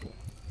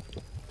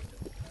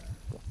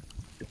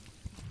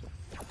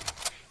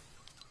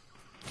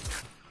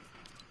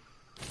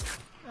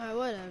 Alright,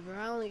 whatever.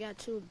 I only got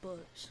 2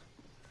 bullets.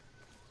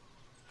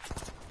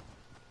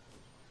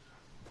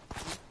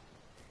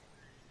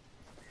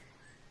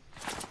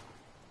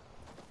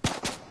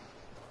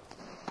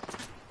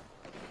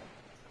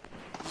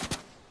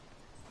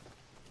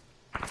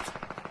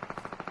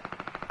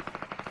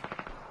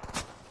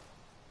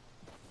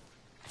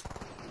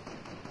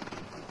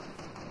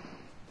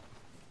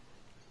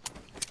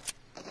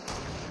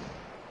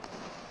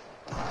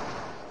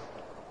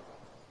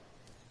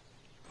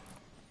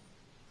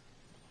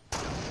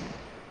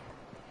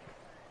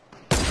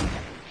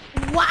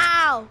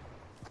 Wow!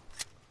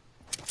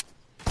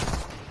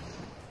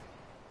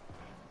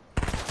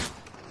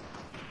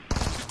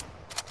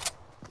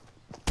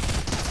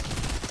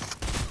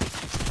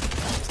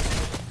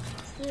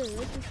 Dude,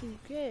 what did you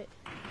get?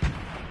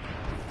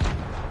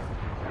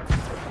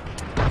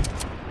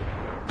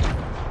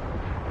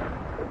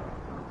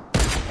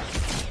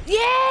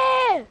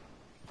 Yeah!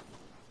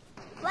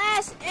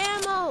 Last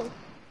ammo!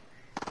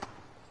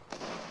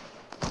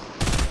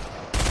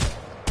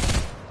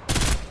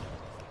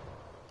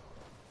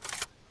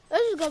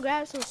 Let's just go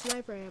grab some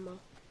sniper ammo.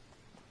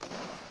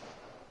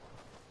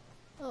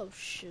 Oh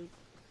shoot.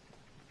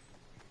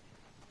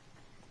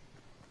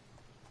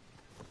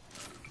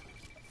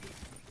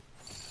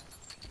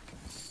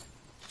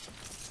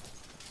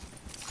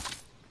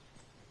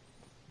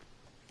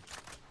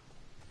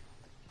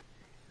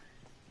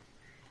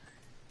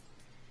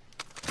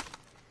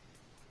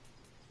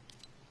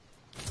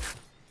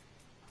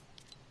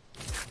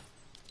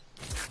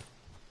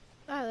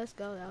 Alright, let's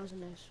go. That was a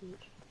nice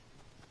switch.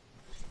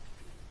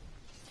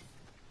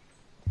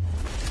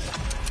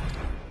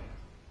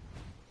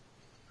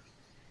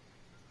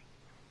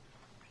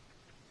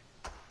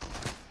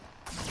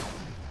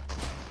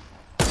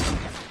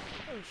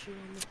 Oh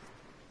shoot.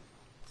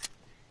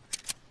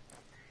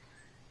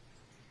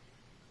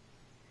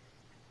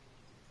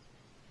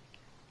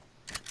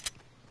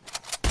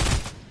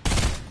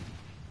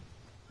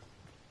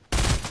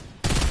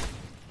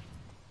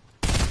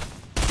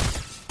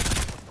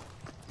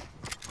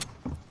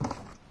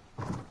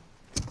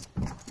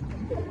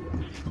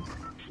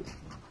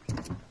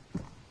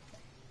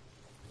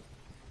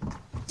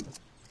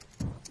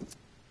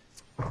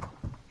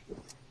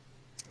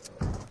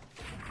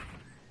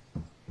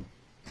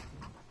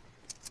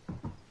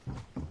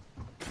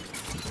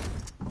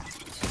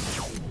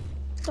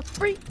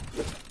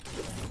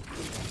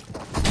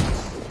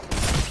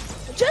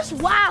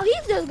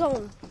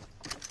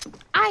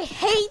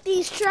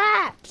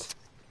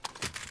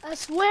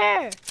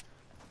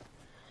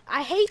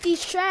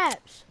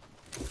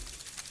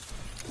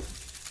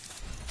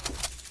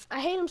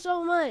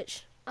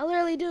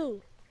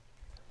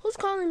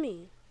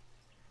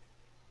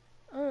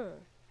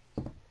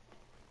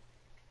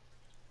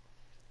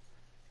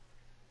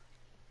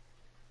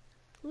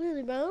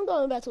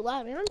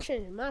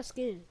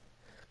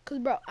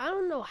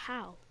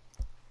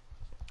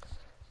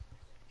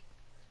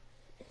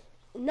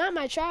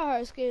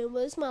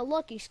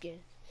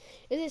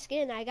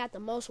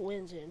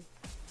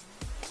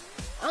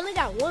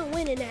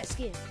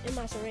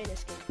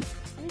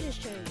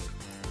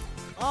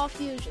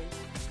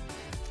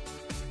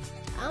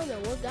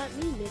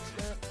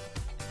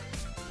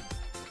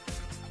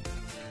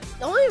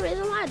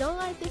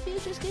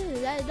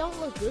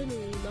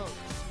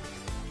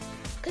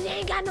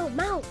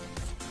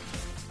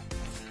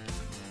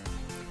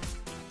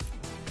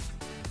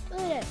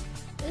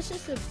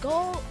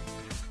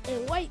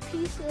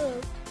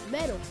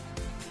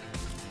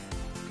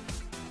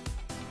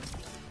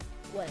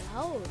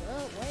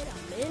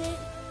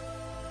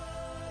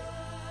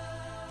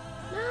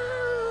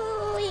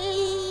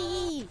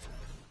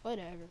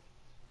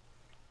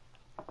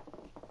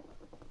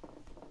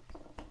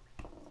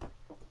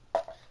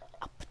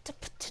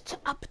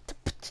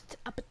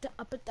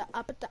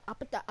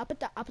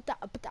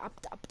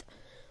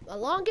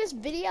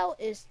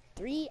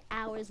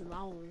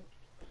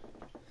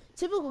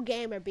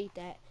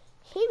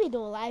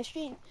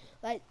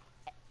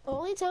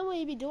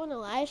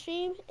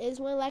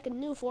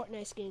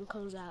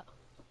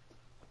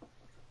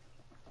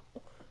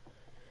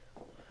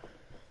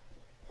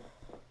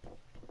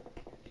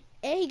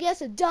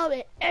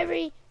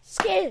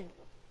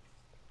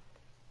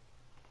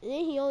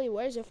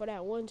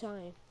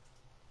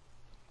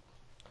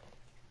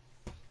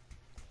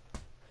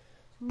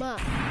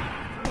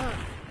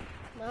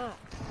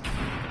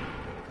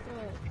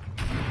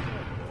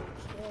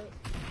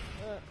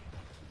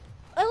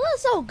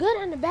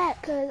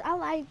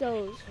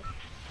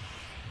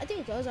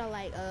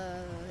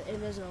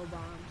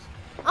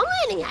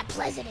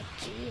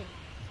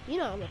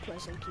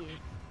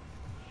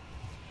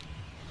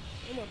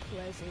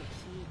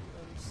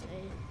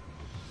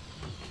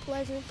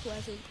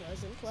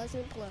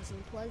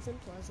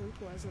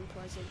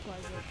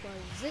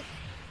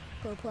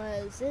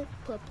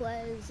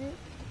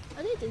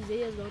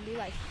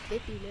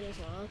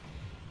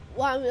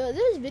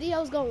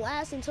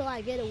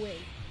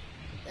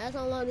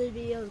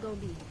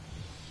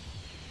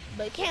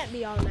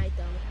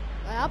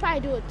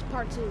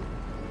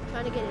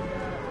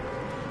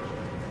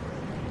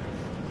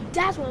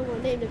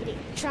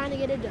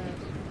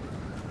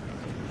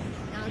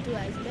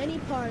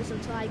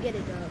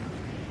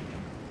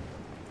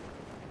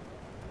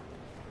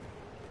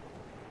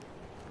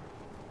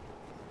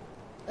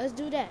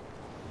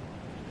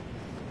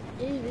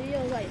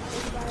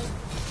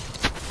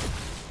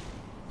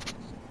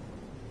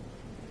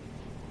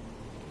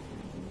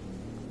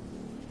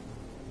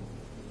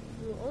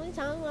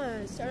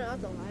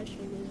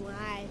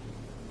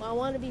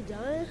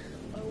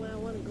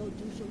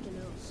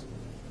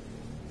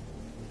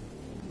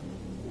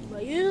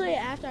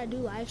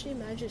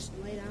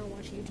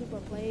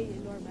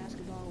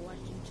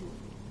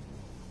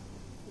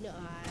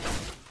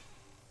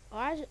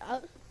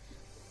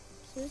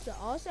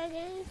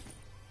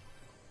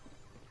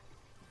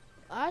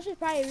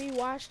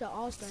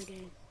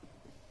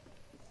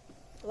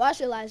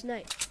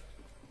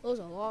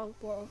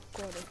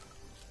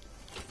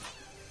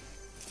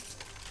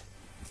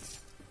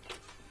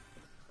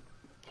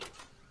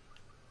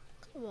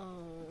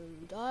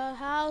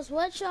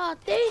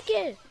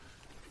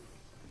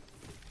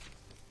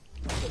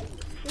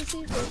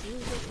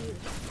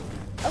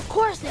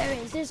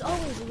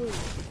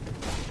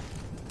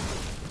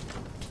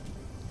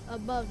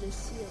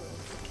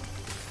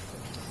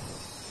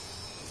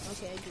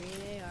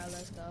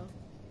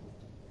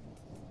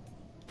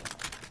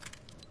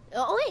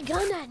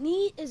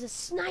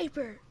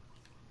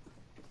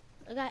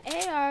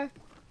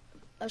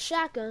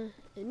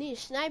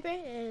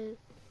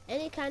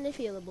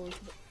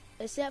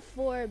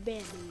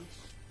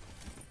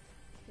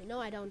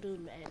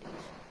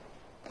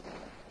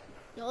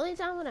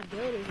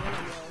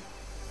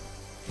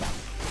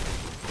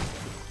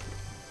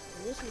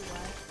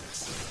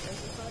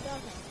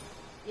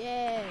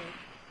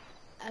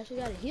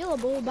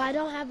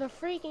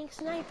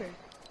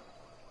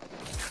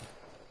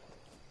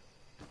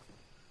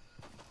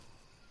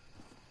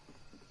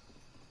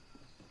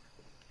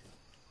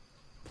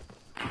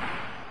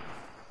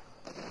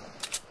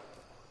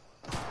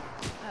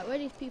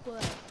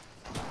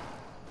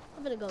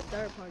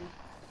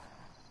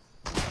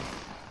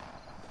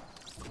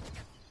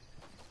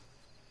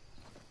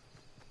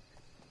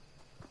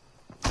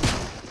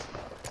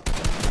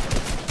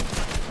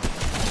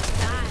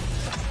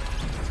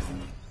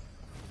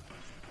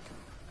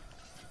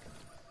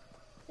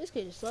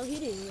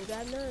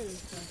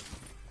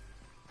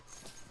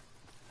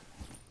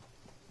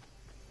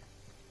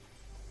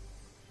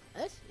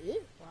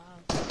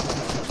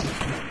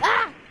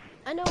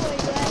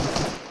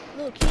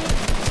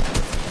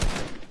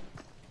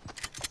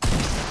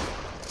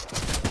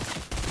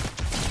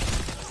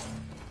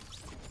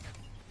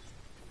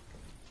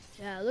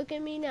 Yeah, look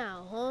at me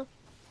now, huh?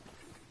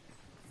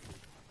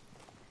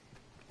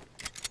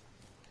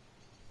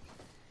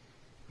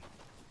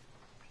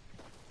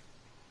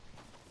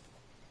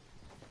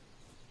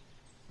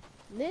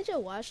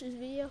 Ninja, watch this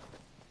video.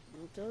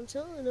 I'm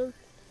telling them.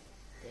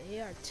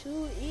 They are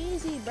too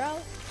easy, bro.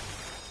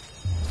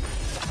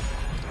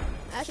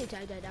 I actually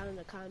typed that down in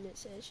the comment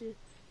section,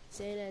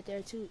 saying that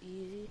they're too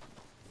easy.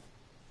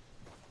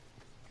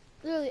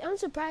 Literally, I'm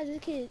surprised this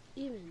kid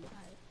even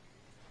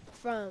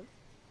died.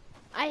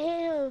 I hit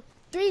him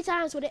 3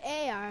 times with an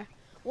AR,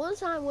 1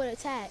 time with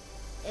attack,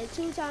 and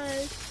 2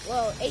 times,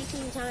 well,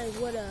 18 times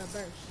with a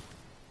burst.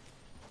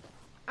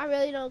 I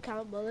really don't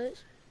count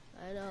bullets.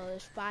 I know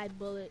there's 5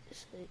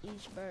 bullets in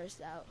each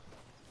burst out.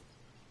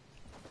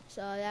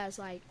 So that's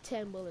like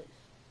 10 bullets.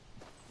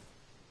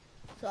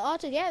 So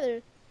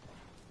altogether,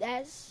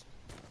 that's...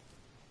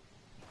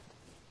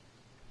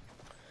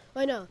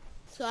 Wait, no.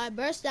 So I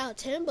burst out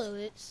 10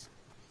 bullets.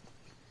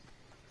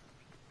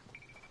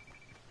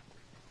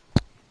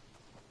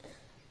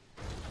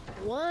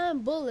 One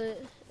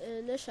bullet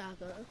in the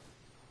shotgun.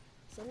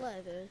 It's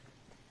 11.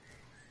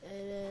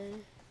 And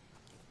then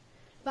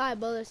 5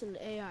 bullets in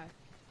the AR.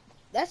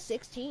 That's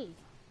 16.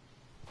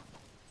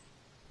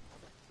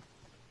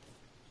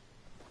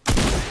 Oh,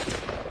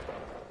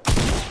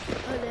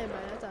 never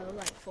mind. I thought it was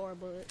like 4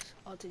 bullets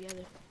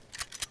altogether.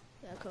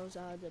 That comes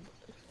out of the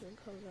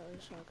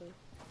shotgun.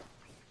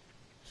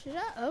 Should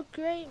I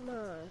upgrade my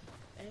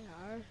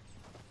AR?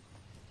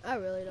 I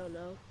really don't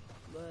know,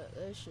 but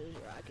let's just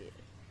rock it.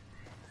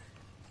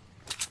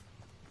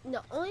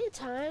 The only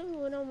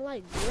time when I'm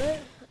like good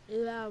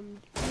is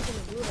I'm using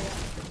a blue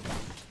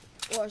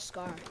light or a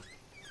scar.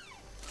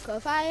 Cause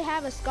if I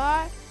have a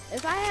scar,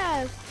 if I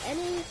have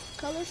any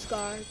color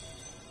scar,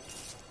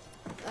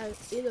 like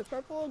either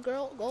purple or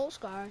gold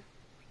scar,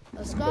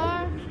 a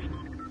scar,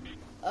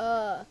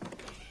 a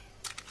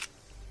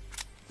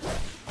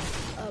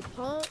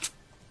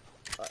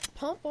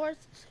pump or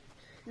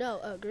no,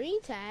 a green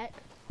tag,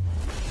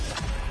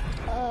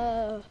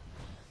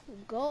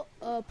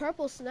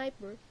 purple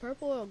sniper,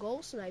 purple or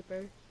gold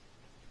sniper,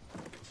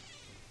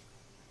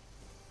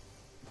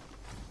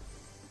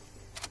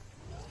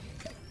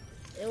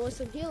 and with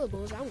some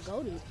healables, I'm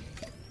goated.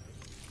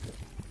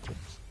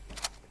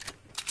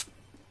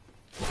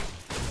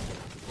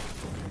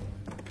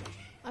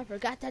 I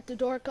forgot that the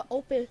door could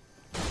open.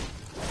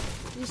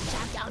 Just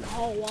chop down the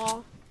whole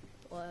wall.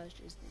 Well, let's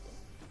just do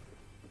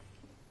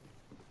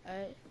that.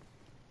 Alright.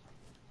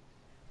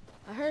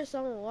 I heard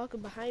someone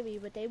walking behind me,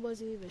 but they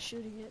wasn't even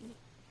shooting at me.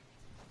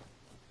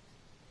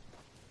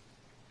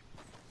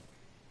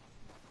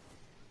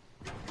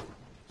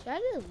 Should I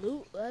just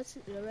loot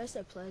the rest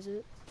of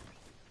Pleasant?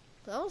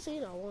 I don't see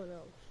no one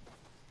else.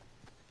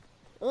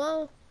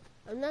 Well,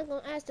 I'm not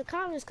gonna ask the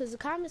comments because the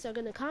comments are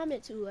gonna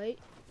comment too late.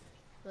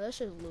 Well, let's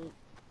just loot.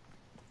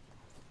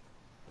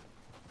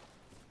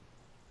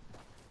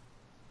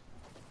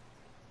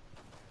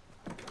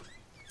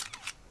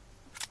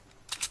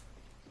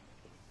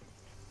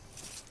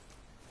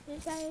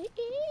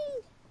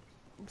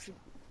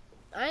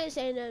 I ain't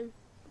saying nothing.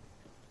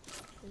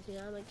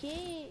 I'm a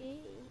king.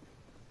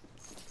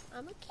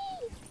 I'm a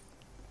king.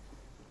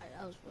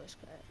 That was voice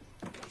crack.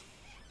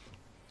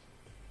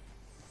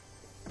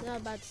 I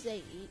was about to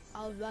say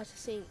I was about to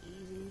sing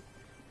easy.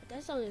 But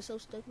that song is so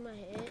stuck in my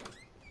head.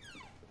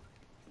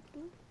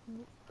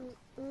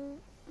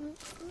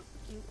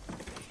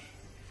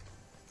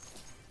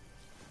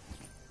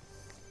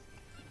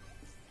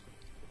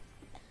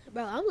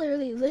 Bro, I'm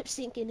literally lip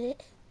syncing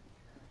it.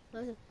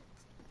 Listen.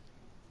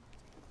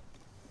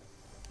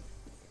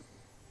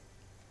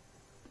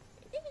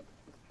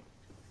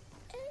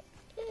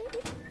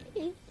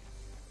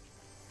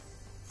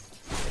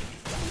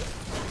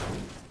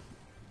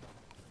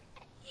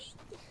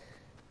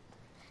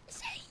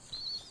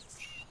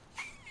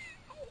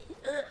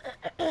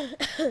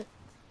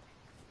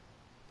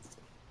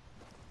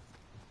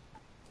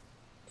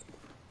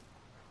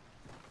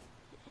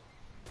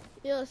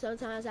 You know,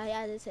 sometimes I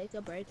had to take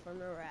a break from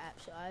the rap,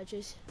 so I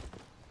just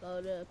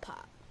go to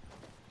pop.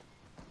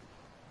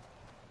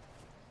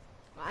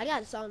 I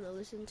got a song to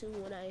listen to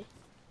when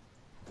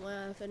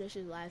I finish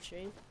this live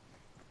stream.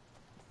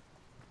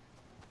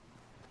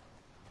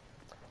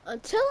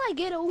 Until I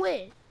get a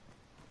win.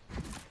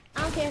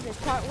 I don't care if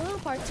it's part 1,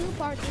 part 2,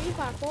 part 3,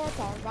 part 4,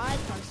 part 5,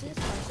 part 6,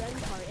 part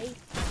 7, part 8,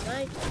 part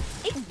 9.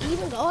 It can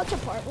even go up to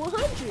part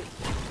 100.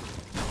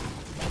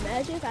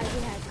 Imagine if I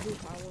didn't have to do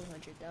part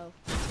 100 though.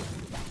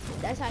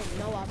 That's how you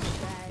know I'm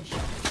trash.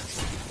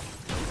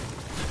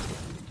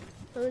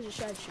 Someone just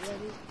tried to shoot at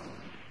me.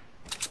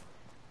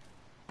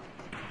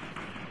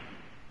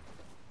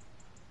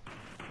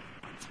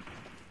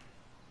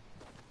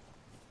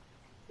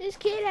 This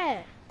kid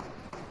at?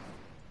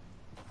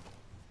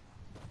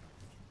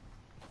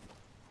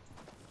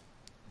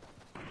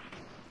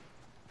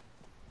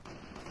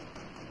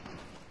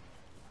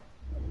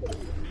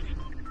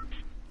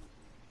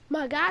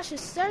 My gosh,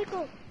 it's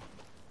circle.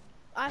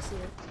 I see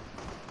it.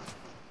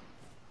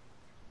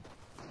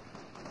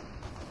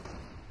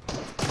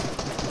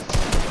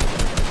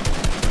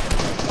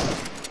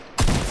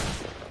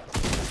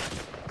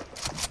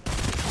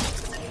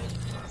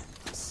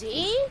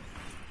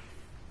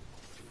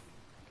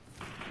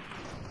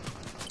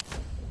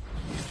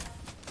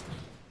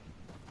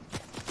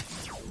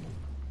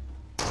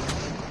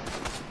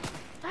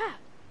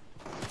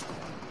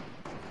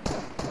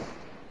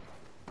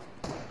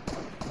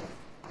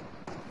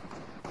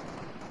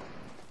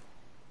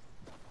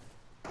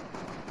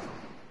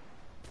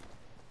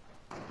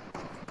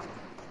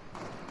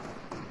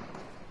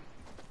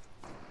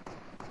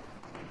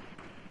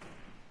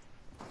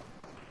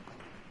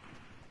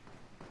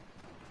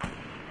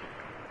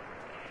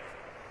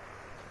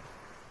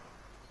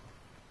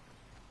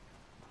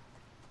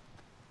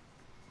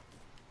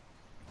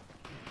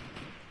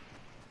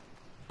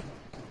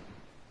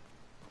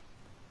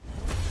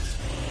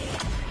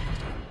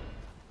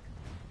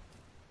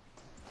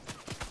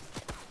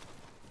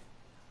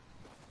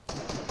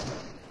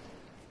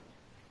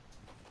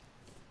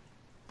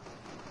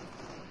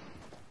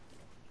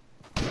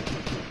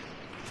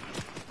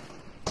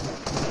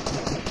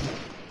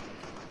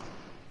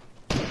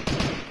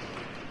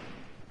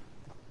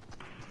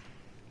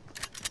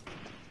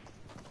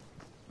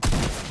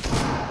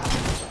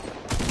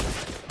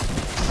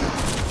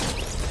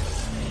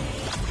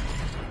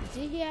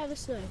 Did he have a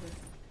sniper?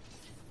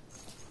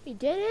 He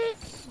didn't?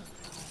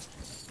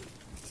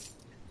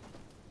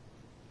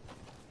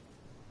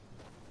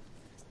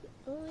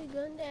 Only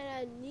gun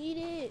that I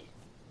needed.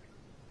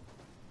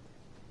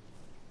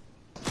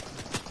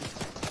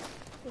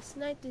 Let's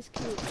snipe this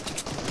kid.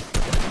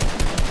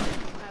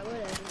 Alright,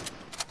 whatever.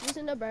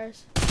 Using the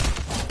burst.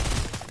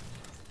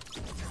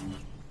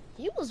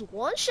 He was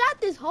one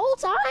shot this whole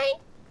time?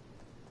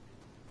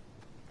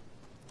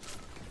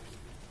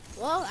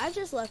 Well, I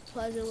just left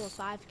Pleasant with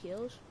 5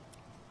 kills.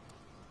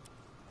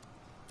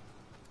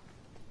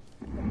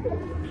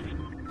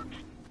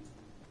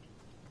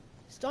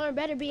 Storm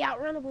better be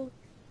outrunnable.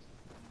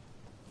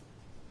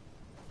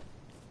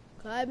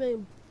 Cause I've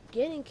been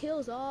getting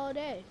kills all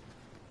day.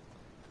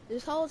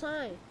 This whole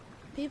time.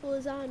 People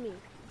is on me.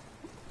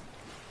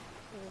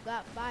 I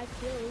got 5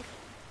 kills.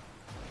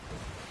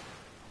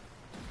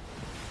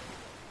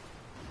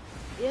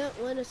 Yep,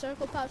 when the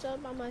circle pops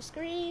up on my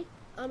screen,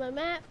 on my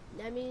map,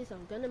 that means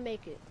I'm gonna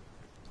make it.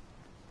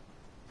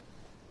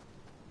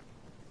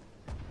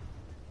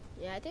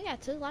 Yeah, I think I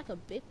took like a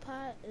big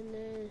pot and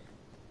then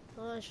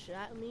someone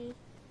shot me.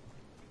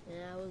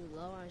 And I was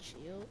low on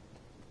shield.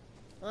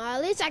 Well,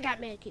 at least I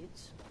got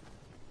medkits.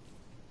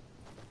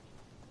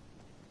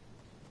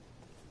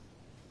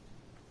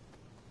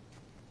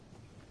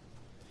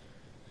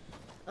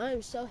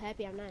 I'm so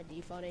happy I'm not a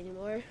default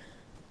anymore.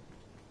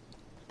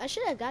 I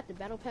should have got the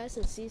battle pass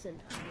in season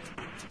 9.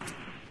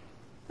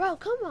 Bro,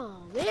 come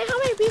on, man. How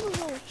many people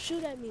gonna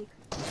shoot at me?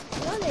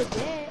 You know they're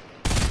dead.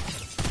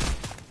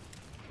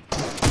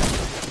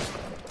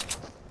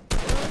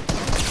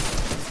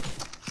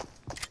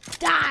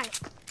 Die!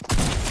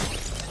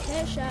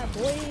 Headshot,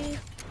 boy.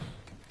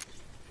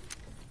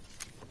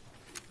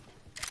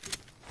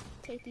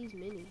 Take these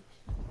minis.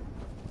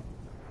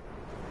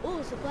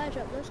 Ooh, supply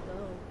drop. Let's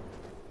go.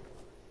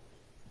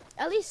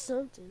 At least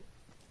something.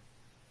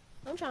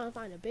 I'm trying to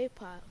find a big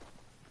pot.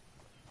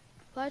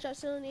 Supply drop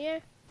still in the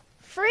air.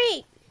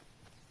 Free!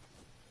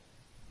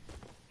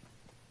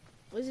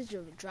 What is it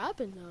you're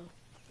dropping though?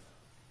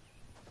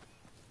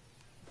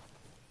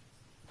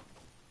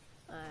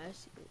 Alright, I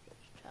see what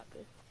it's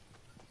dropping.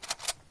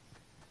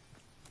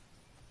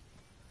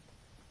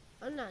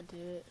 I'm not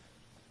dead.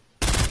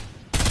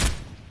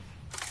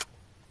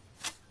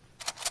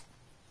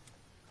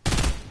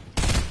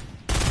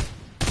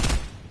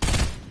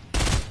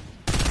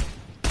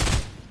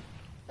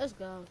 Let's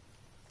go.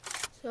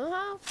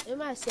 Somehow, in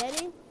my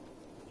setting,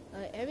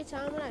 every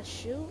time when I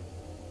shoot,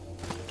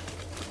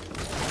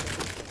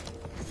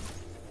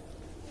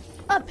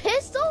 a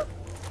pistol?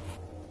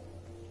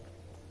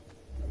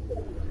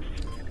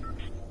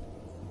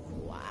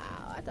 Wow,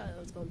 I thought it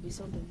was gonna be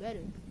something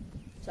better.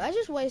 So I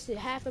just wasted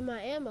half of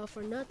my ammo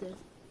for nothing.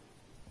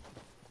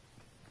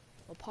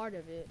 Well, part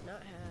of it,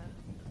 not half.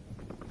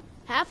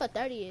 Half of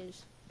 30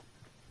 is.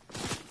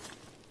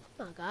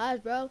 Oh my gosh,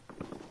 bro.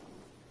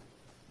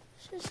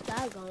 Just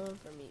stop going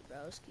for me,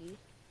 broski.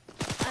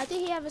 I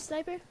think he have a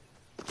sniper.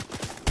 I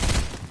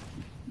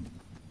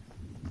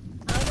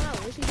don't know.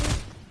 What's he do?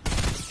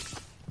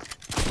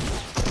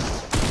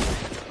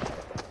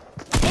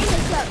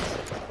 Aiming sucks.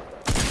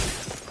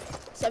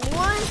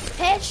 71.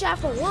 Headshot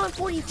for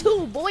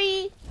 142,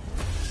 boy.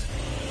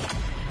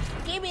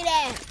 Give me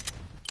that.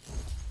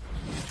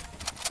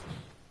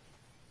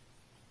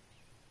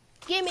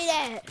 Give me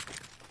that.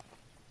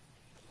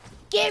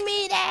 Give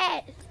me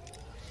that.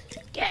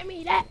 Give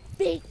me that.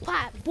 Big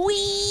pot, boy!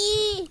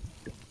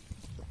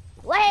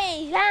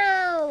 Lay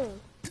down!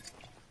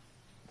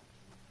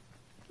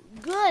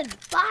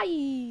 Goodbye!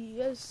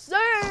 Yes,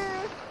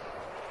 sir!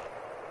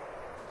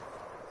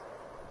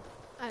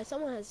 Alright,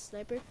 someone has a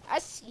sniper. I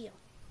see him.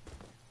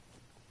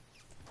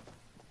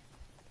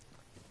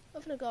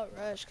 I'm gonna go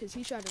rush, because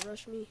he tried to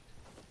rush me.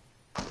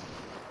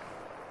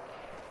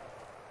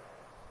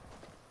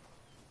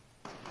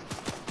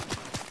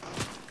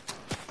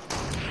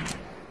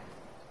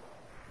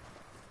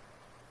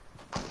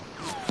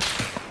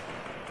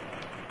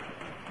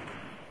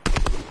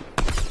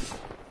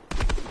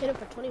 Hit him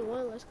for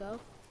 21, let's go.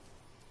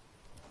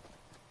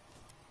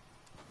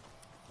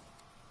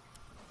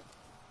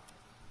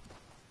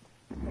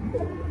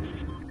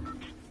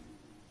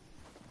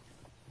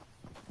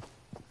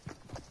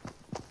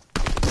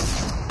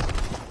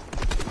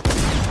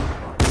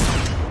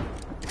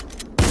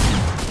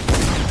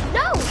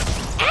 No!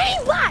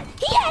 Aimbot!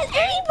 He has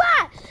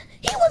aimbot!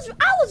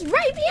 I was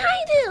right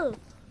behind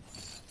him!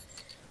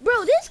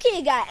 Bro, this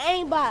kid got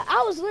aimbot.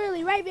 I was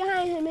literally right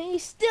behind him and he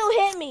still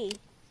hit me.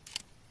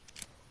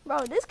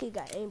 Bro, this kid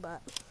got aimbot.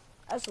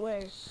 I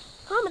swear.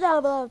 Comment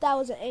down below if that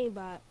was an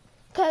aimbot.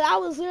 Because I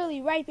was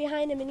literally right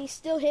behind him and he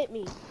still hit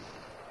me.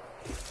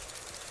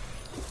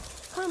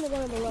 Comment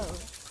down below.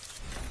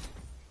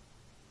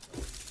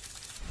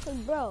 Cause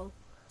bro,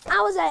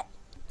 I was at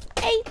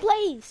 8th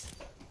place.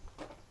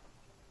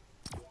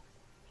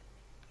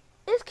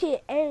 This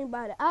kid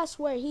aimbot. I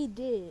swear he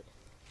did.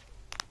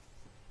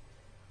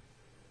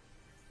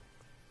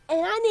 And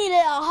I needed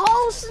a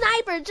whole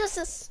sniper just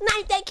to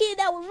snipe that kid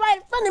that was right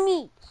in front of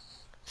me.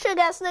 Should've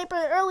got a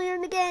sniper earlier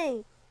in the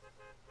game.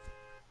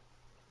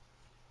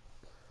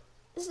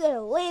 instead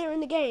of later in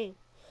the game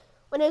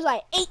when there's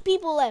like 8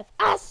 people left.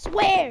 I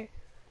swear.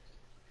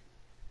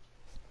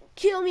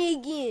 Kill me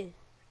again.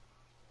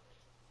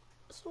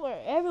 I swear,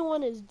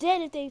 everyone is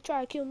dead if they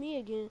try to kill me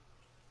again.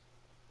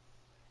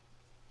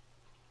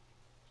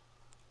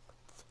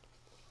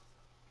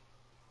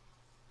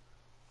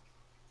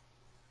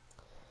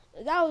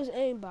 That was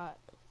aimbot.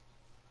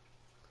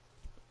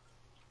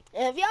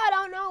 And if y'all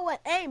don't know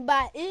what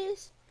aimbot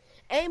is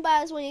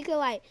when you can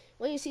like,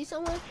 when you see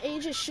someone and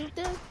you just shoot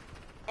them,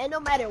 and no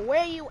matter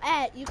where you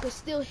at, you can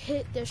still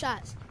hit their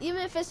shots.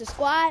 Even if it's a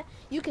squad,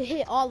 you can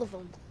hit all of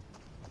them.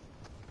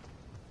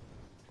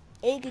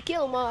 And you can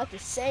kill them all at the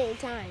same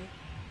time.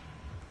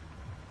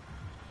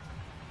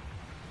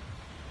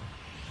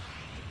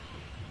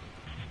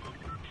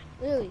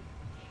 Really.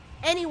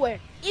 Anywhere.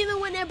 Even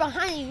when they're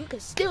behind you, you can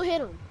still hit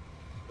them.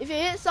 If you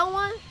hit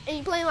someone and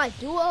you're playing like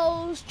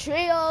duos,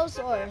 trios,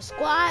 or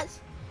squads,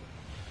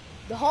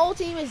 the whole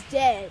team is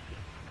dead.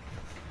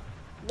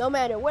 No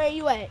matter where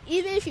you at.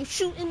 Even if you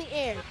shoot in the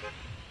air.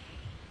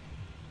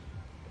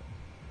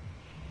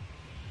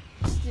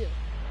 Still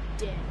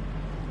dead.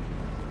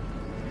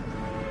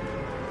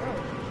 Bro.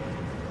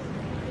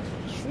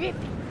 It's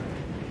trippy.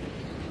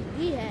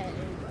 He had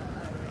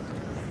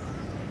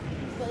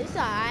but it's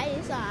alright,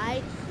 it's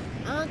alright.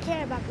 I don't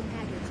care about them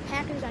hackers.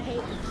 Hackers, I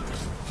hate them.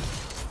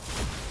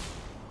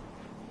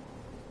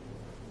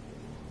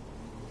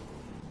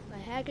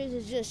 Like, hackers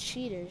is just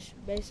cheaters,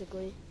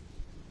 basically.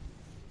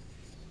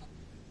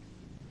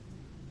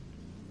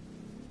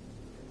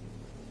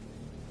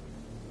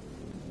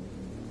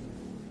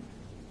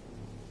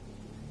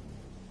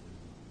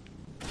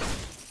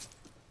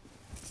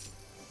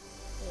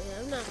 Yeah,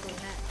 I'm not gonna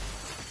hack.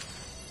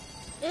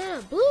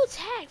 Yeah, blue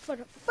tag for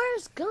the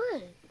first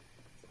gun.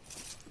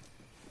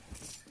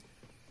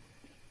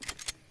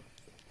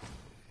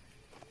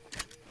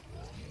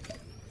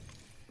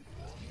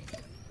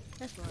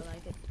 That's more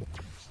like it.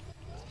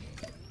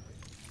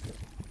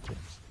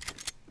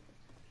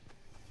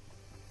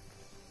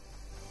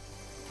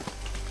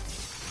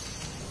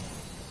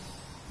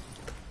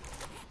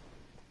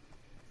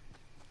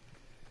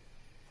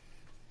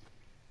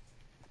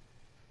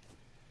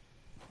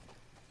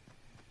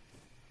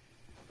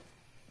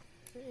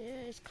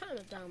 Yeah, it's kind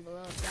of down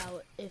below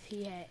if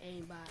he had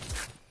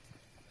aimbot.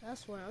 I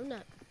swear, I'm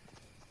not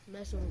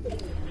messing with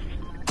people with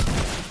aimbot.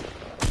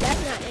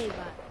 That's not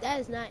aimbot. That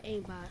is not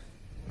aimbot.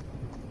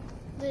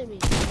 Look at me.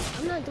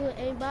 I'm not doing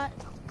aimbot.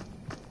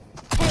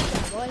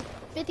 Headshot, boy.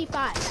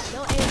 55.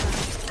 No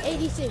aimbot.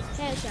 86.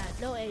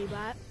 Headshot. No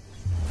aimbot.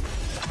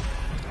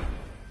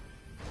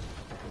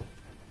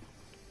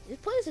 This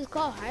place is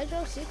called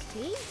Hydro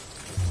 16?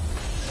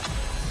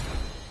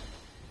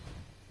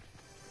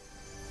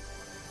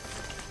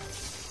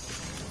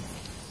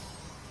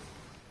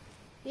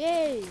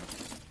 Yay!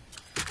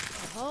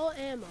 A whole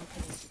ammo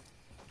case.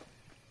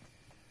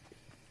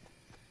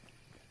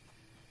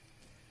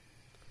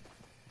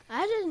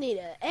 I just need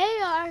an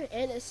AR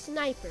and a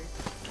sniper.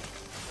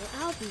 And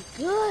I'll be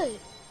good.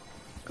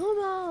 Come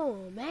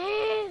on,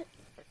 man.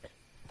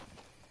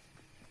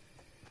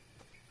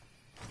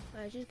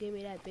 Alright, just give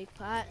me that big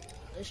pot.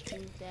 Let's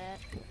drink that.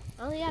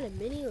 I only got a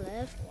mini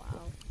left.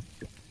 Wow.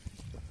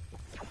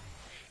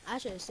 I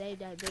should have saved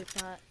that big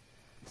pot.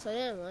 So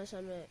then once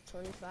I'm at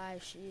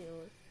 25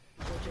 shield,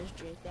 I'll just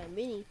drink that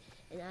mini.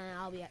 And then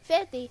I'll be at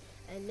 50.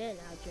 And then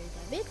I'll drink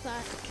that big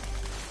pot.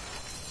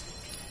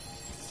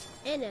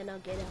 And then I'll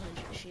get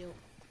 100 shield.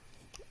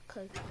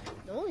 Cause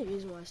the only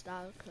reason why I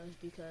stopped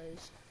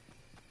because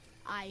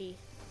I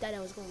thought I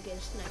was gonna get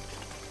a sniper.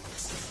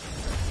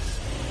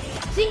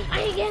 See, I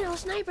ain't getting no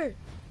sniper.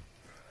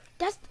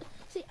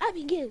 See, I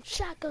be getting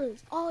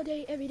shotguns all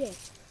day, every day.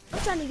 I'm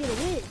trying to get a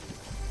win.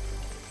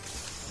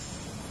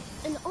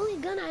 And the only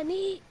gun I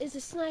need is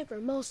a sniper,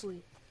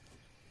 mostly.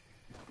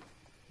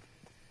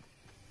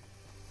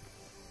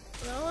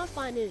 And all I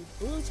find is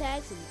blue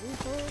tags and blue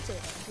phones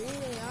and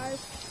green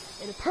ARs.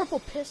 And a purple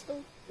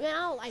pistol. Man,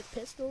 I don't like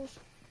pistols.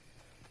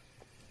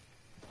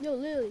 Yo,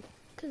 literally.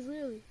 Cause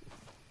literally.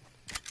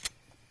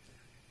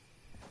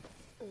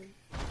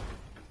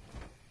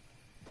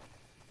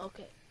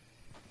 Okay.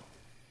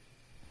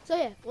 So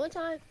yeah, one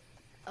time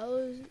I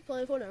was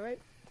playing Fortnite, right?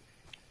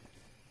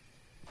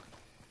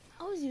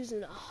 I was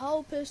using a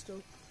whole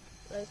pistol.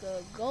 Like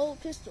a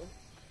gold pistol.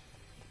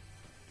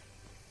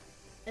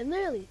 And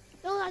literally,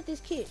 don't like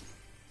this kid.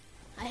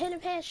 I hit him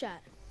headshot.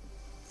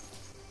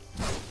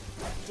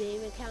 Didn't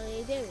even count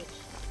any damage.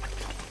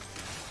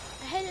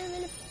 I hit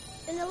him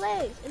in the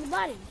leg, in the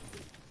body.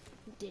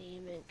 Didn't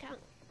even count.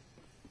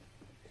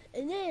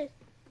 And then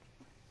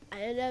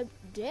I ended up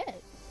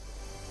dead.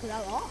 Cause I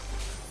lost.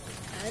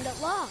 I ended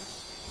up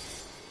lost.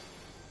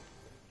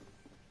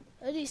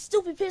 These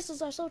stupid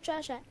pistols are so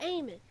trash at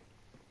aiming.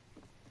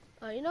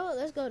 You know what?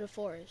 Let's go to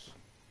forest.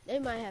 They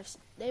might have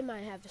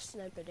a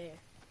sniper there.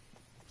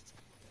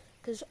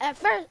 Cause at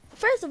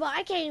first of all,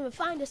 I can't even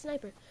find a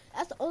sniper.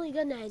 That's the only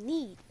gun that I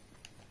need.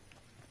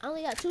 I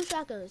only got 2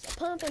 shotguns, a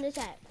pump and a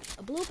tac.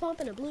 A blue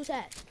pump and a blue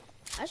tac.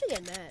 I should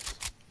get mats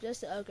just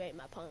to upgrade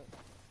my pump.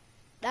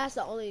 That's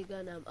the only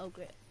gun I'm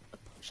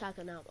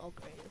Shotgun out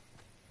upgraded.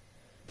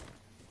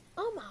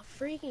 Oh my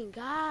freaking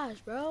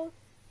gosh, bro.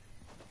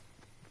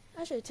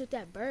 I should have took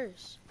that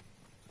burst.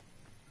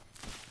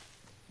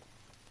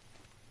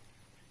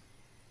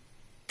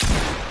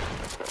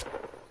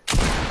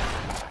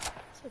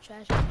 So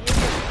trash.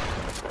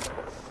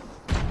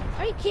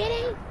 Are you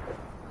kidding?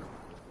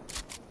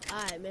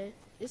 Alright, man.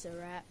 It's a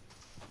wrap.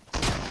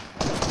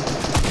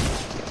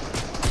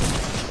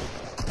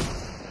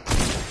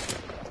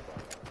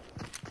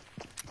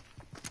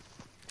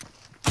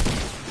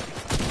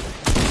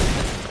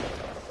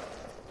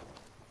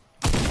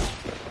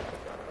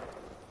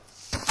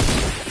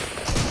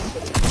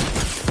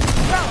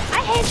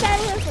 Headshot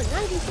him for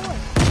 94.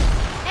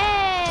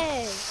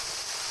 Hey!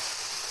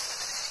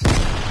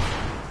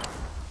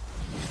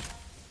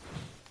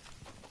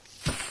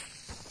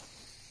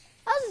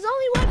 That was his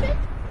only weapon?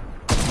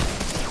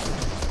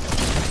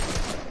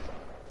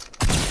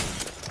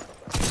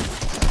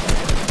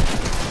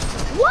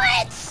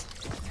 What?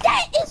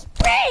 That is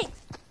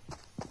rigged!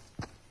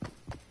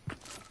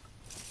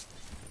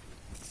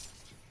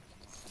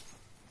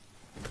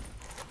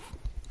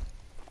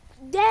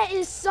 That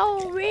is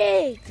so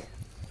rigged!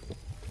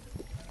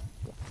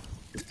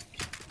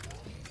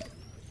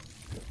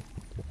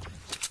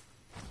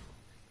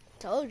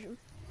 Told you.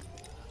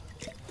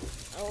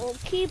 I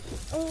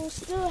will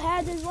still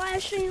have this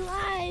live stream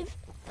live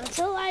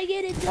until I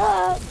get it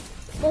done.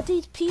 But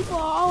these people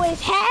are always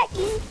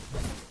hacking.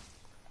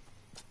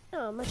 Oh,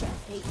 how much I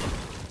hate you.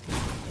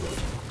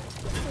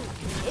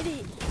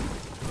 Idiot.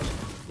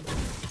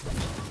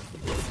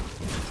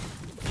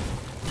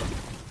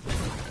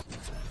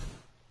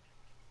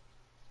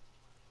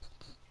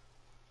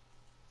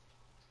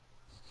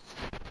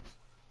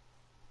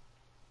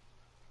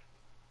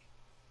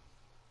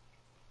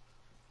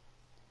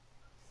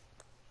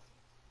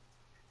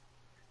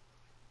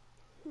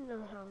 You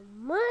know how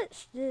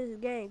much this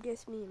game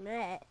gets me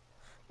mad.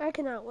 I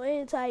cannot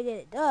wait until I get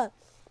it done.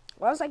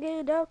 Once I get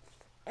it done,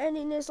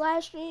 ending this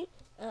live stream,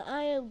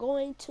 I am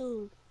going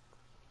to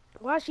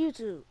watch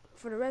YouTube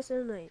for the rest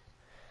of the night.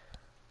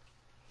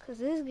 Because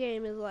this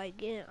game is like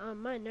getting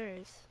on my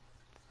nerves.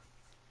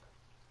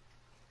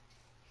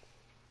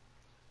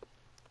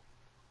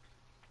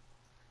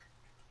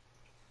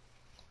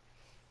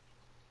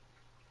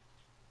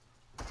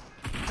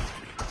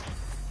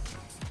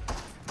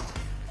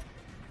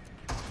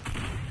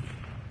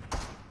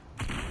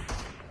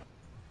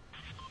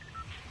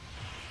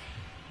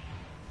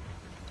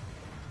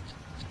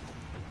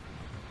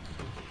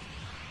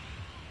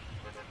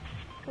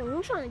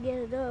 I'm trying to get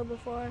it done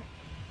before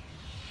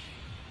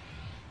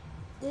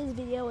this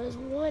video is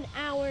 1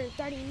 hour and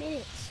 30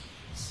 minutes.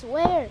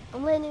 Swear,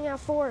 I'm landing at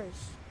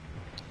forest.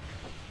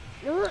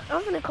 You know what?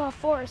 I'm gonna call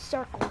forest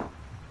circle.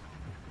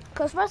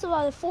 Cause first of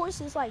all, the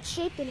forest is like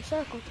shaped in a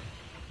circle.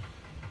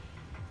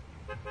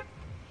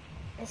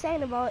 And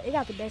second of all, it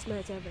got the best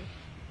maps ever.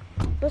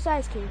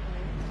 Besides King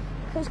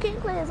Clan. Cause King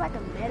Clan is like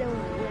a meadow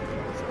and wood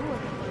place. I'm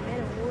looking for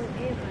meadow, wood,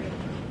 and fire.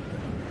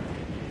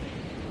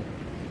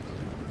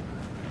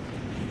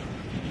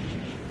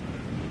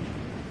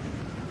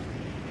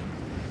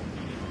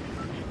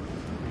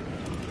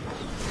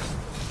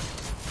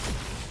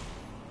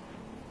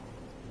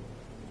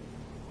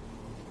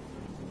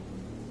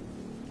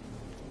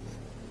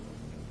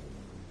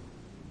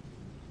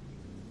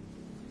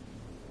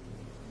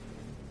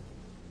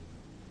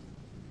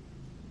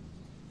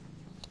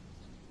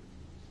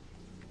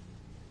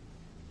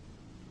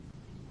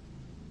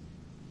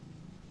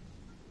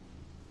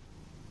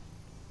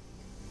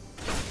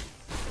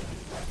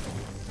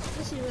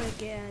 Let's see what I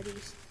get out of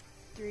these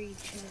 3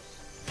 chests.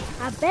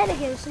 I better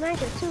get a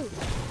sniper too.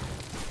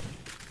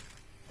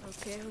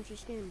 Okay, I'm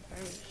just getting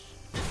burst.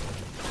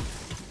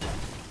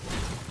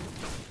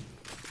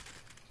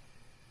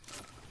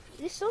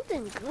 It's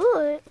something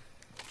good,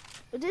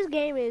 but this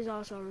game is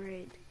also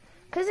rigged.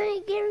 Cause it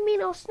ain't giving me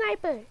no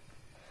sniper.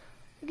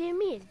 It's giving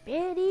me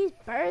abilities,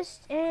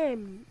 burst,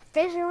 and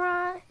fishing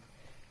rod.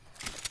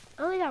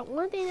 I only got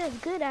one thing that's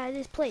good out of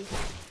this place,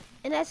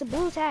 and that's a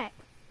blue tack.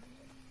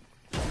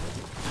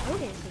 I'm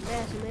getting some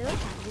massive, man. I'm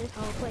trying to get this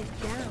whole place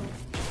down.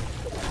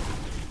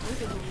 I'm just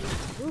gonna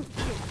use blue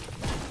tack.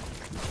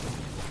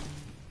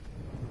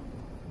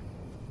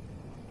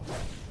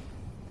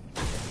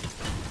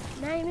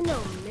 Not even no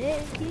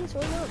med keys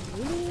or no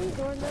minis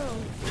or no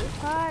good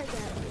parts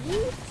at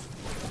least.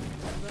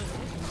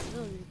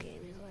 Bro, this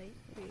game is like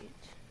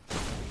rigged.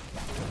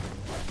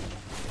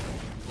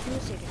 I'm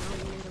just taking all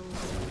the middle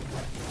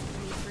one.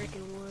 Any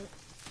freaking wood.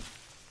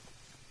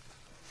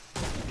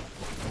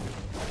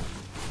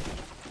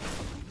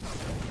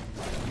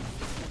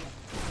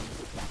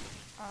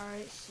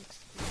 Alright, 60.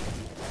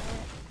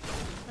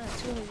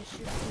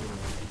 216.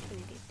 I'm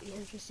gonna get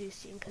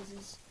 316 because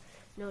it's.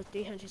 No,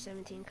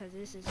 317 because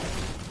this is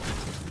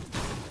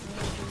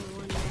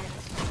 101 max.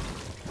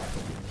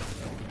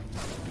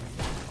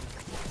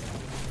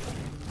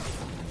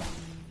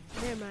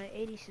 Never mind,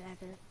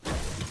 87.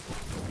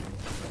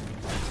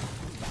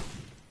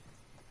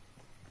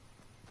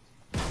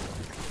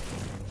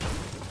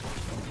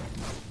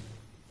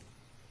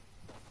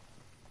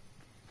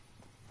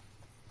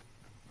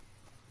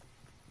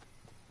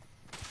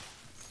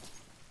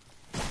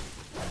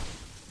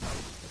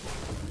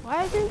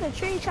 Wasn't the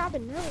tree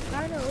chopping down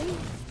finally?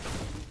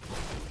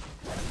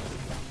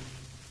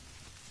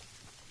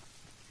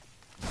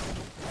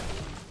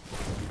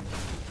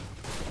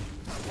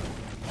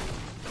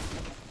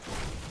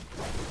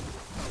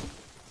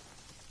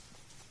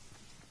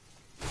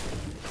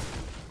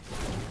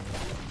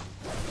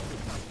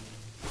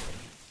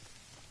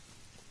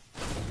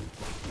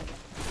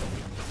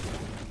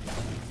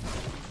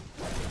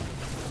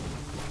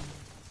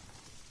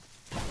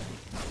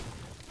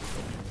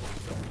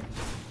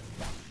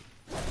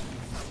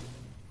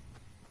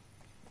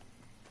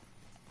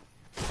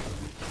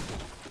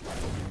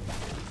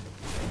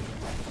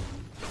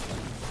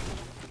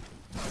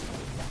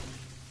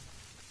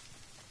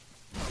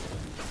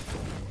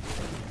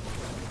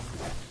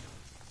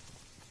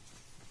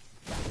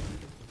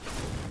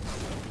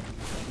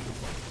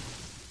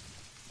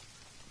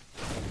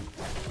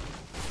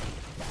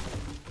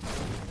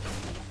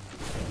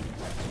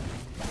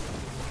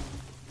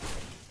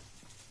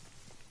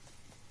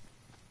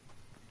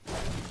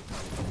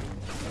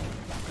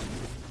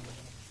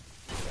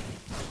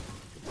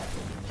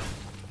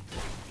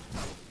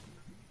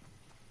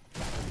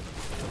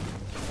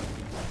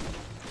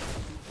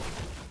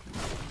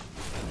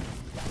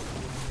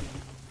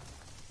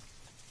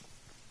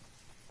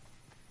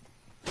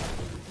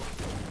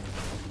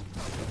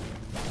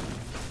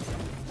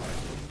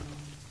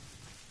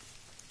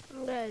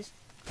 Guys,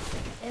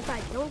 if I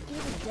don't get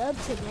a dub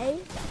today,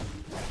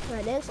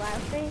 my next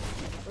live stream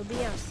will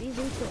be on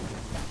season 2.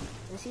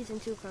 When season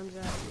 2 comes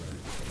out.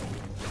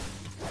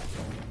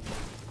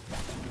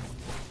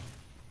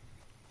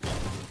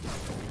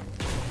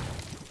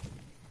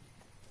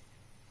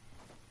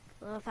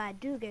 Well, if I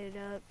do get it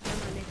up, then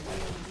my next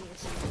video will be in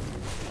season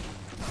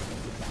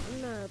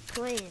 2. I'm not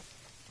playing.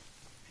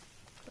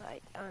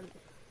 Like,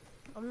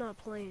 I'm not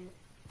playing.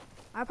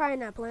 I'll probably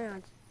not play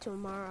on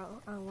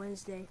tomorrow, on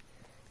Wednesday.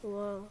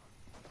 Well,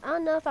 I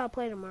don't know if I'll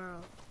play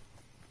tomorrow.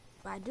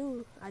 But I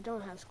don't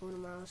have school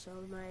tomorrow, so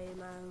it might be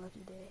my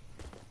lucky day.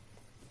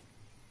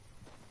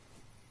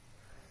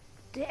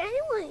 Did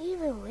anyone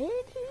even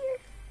land here?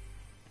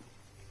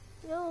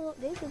 No,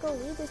 they could go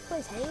leave this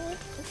place hanging? Wow.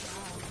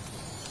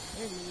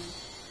 They're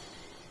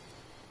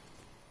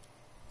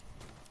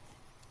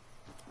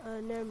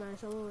mean. Never mind,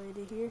 someone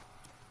landed here.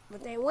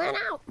 But they went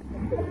out!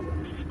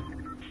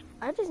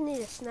 I just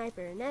need a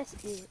sniper, and that's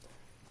it.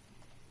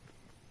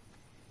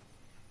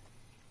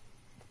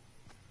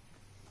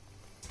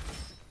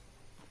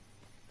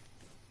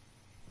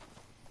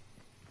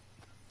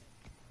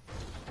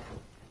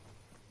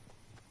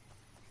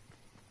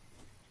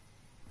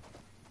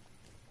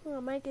 I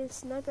might get a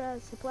sniper out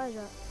of supply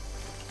drop.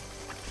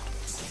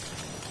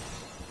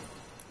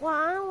 Well,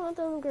 I don't want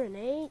them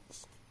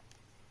grenades.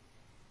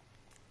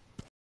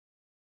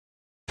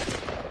 Yeah,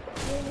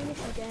 let me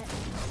shoot that.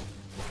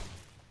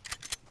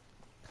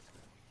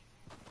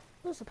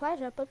 There's a supply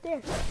drop up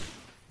there.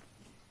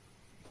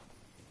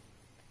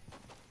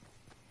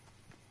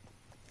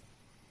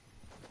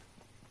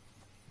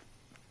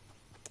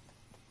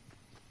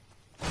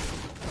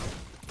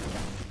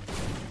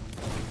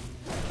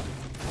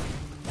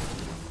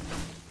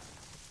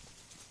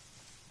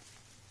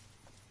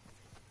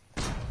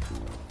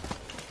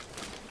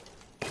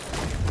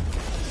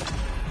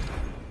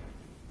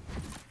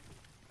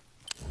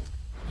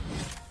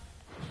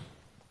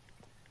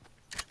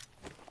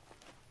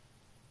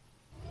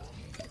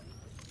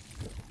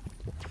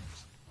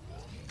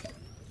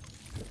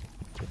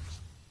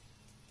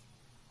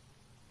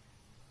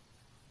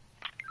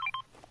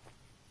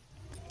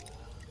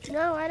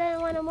 No, I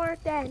didn't want to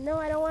mark that. No,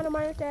 I don't want to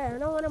mark that. I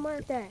don't want to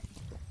mark that.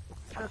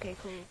 Okay,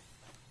 cool.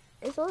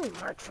 It's only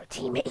marked for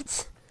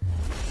teammates.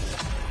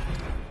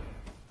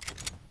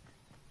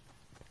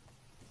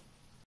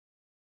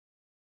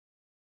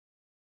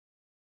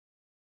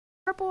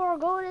 Purple or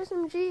gold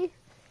SMG?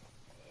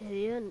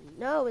 Yeah,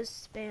 no,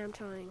 it's spam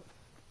trying.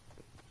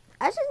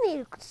 I just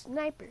need a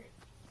sniper.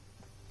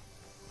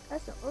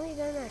 That's the only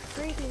gun I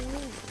freaking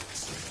need.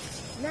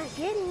 I'm not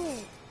getting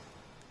it.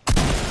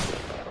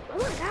 Oh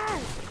my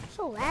god,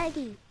 so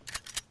laggy.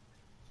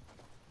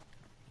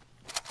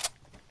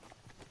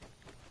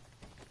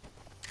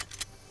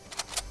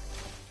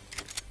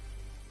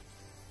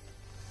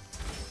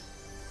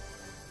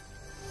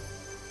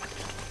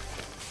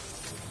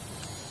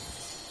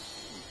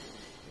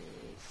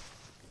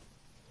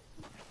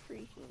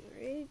 Freaking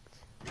rigged.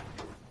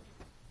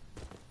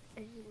 I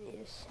just need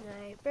a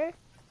sniper,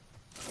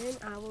 and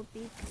I will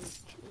be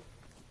Gucci.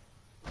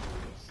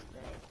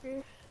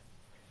 Sniper.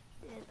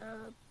 And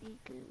I'll be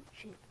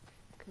Gucci.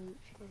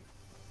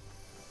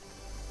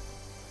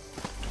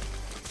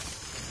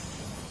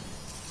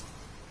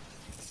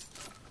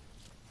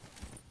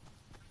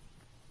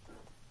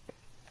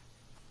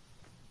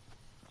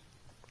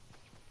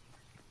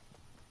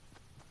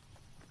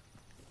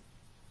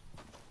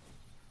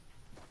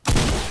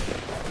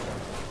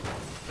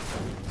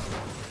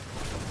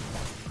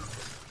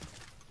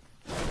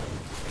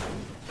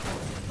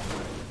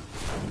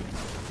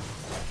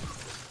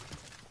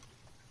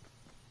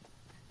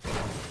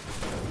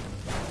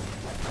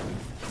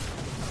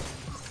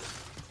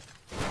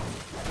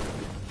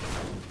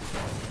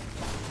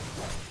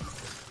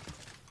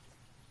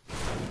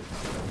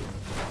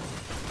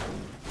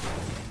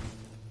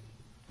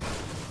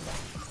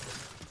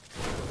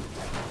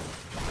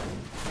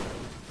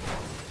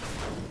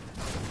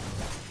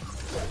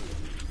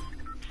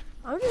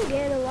 just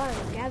getting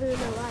gathering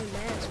a lot of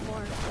mats for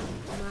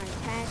my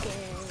attack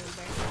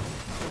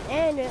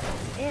and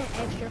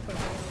extra for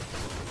builds.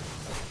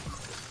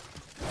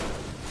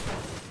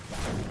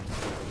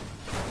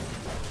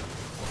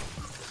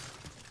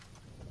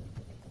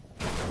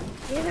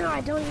 Even though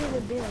I don't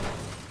even build.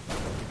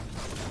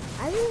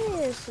 I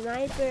think a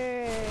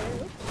sniper.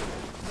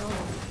 No,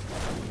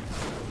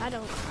 I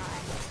don't cry.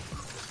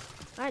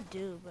 I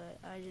do, but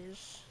I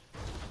just.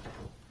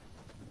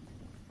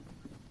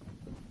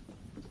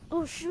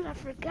 Oh shoot! I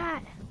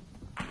forgot.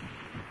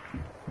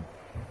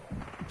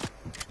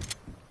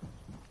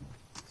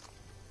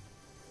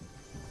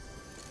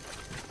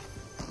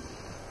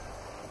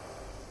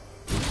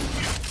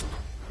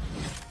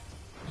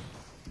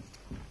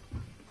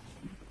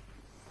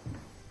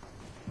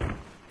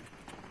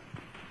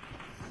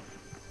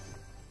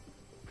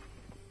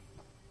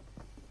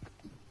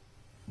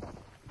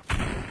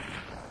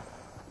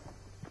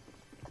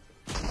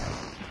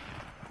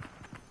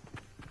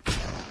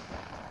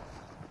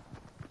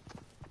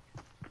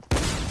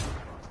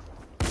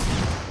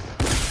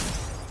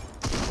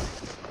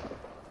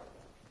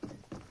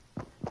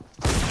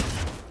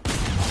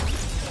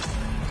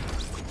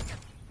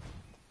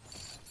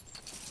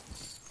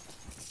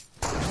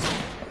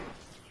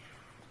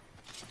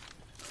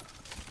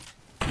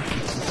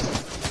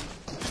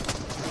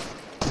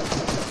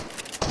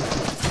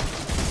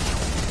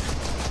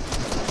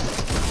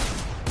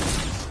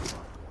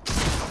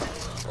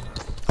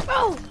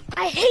 Bro,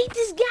 I hate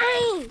this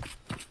game.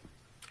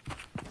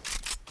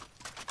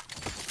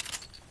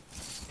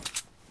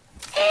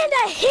 And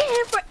I hit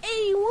him for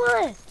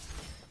 81.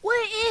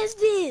 What is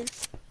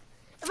this?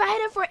 If I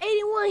hit him for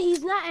 81,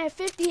 he's not at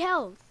 50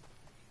 health.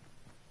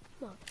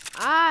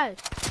 My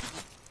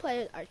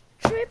players are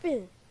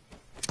tripping.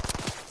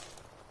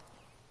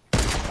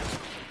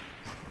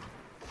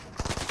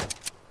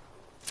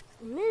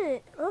 A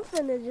minute, I'm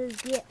finna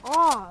just get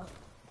off.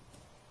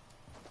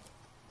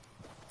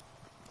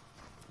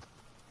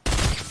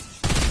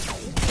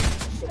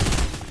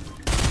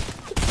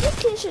 This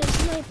kid should have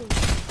sniped him.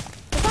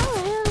 If I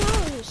were him,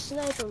 I would have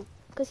sniped him.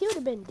 Because he would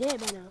have been dead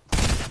by now.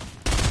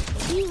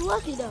 But he's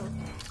lucky though.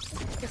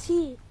 Because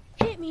he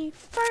hit me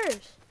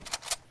first.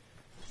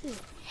 I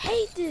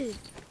hate this.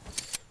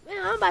 Man,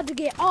 I'm about to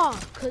get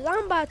off. Because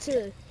I'm about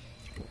to.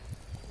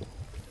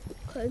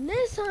 Because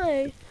next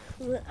time,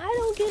 when I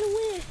don't get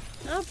a win,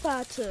 I'm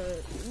about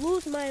to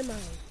lose my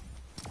mind.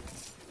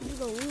 I'm just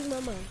going to lose my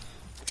mind.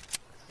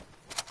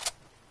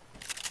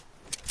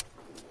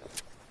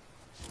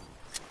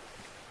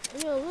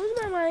 I'm gonna lose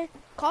my mind,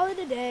 call it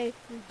a day,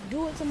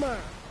 do it tomorrow.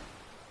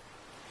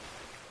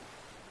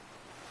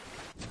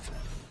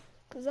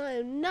 Because I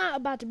am not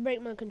about to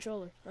break my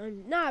controller.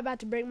 I'm not about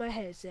to break my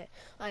headset.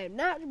 I am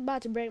not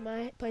about to break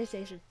my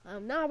PlayStation.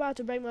 I'm not about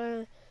to break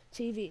my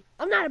TV.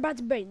 I'm not about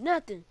to break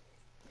nothing.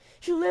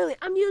 Shoot, literally,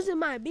 I'm using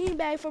my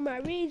beanbag for my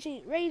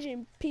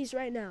raging piece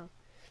right now.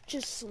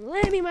 Just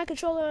slamming my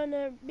controller on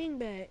the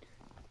beanbag.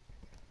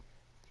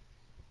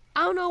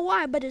 I don't know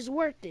why, but it's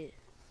worth it.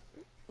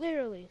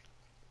 Literally.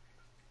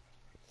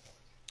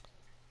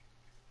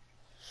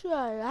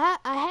 Sure, I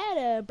had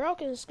a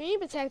broken screen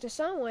protector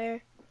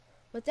somewhere,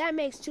 but that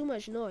makes too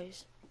much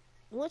noise.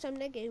 Once I'm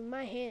getting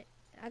my hand,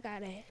 I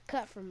got a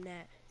cut from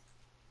that.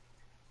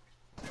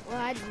 Well,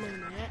 I didn't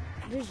know that.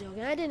 Just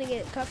joking. I didn't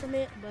get cut from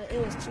it, but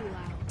it was too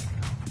loud.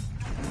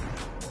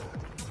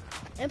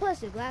 And plus,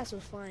 the glass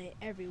was flying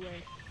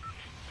everywhere.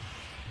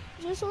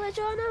 Just to let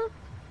y'all know,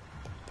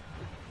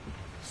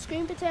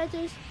 screen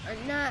protectors are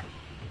not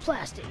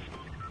plastic.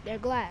 They're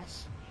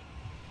glass.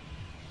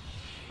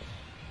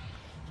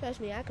 Trust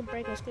me, I can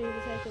break a screen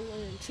protector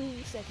within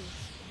 2 seconds.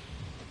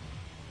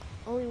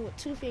 Only with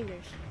 2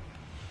 fingers.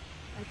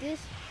 Like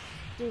this?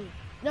 Dude,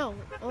 no,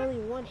 only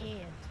one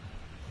hand.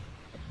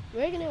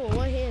 Breaking it with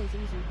one hand is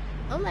easy.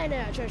 I'm lighting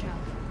it at a church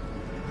house.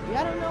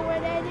 Y'all don't know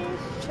where that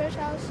is? Church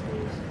house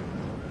is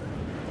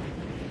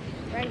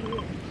right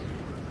here.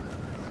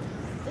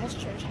 That's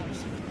church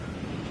house.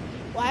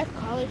 Well, I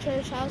call it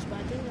church house, but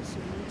I think that's the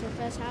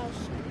Winterfest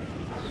house.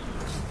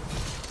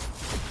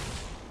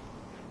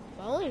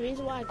 The only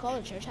reason why I call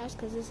it church house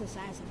because it's the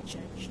size of a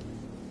church.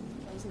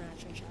 But it's not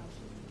a church house.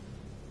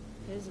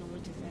 It's a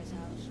Winterfest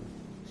house.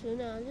 So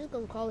now I'm just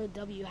gonna call it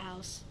W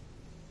house.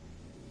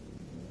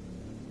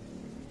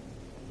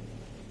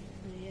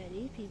 But yeah,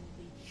 these people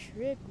be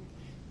tripping.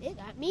 They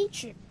got me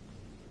tripping.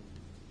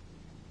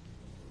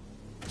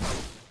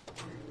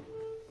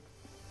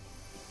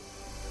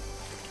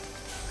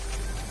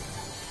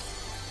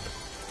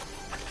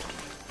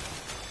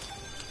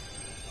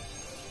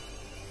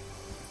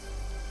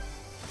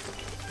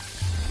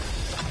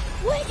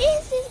 What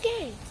is this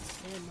game?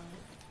 Never mind.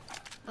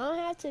 I don't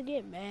have to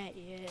get mad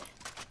yet.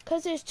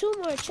 Cause there's 2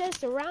 more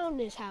chests around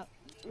this house,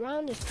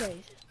 around this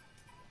place.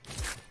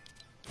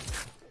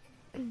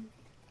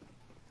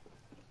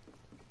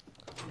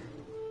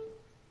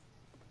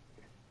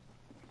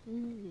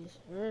 Yes,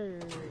 sir.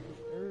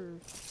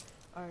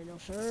 Alright, no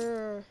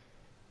sir.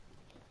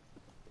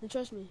 And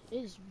trust me,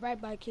 it's right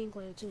by King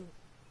Clan too.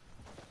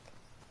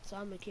 So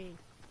I'm a king.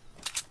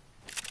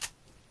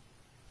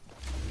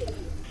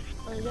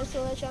 Just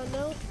to let y'all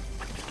know,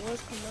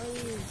 what's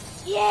commodity?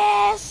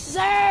 Yes,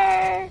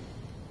 sir!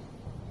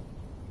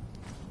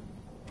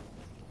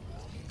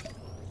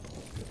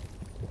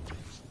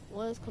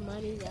 Once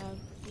commodities have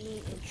been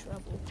in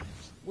trouble,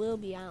 will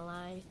be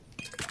online.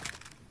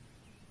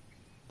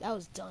 I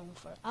was done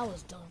for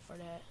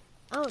that.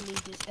 I don't need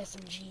this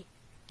SMG.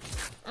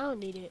 I don't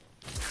need it.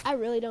 I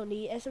really don't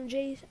need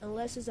SMGs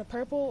unless it's a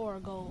purple or a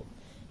gold.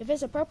 If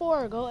it's a purple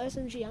or a gold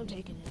SMG, I'm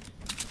taking it.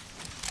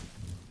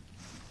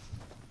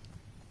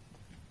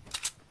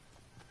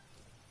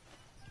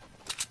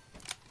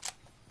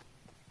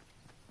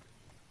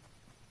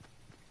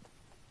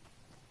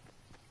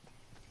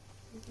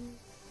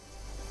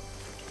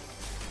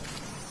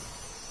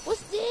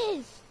 What's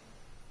this?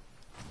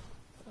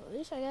 Oh, at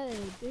least I got a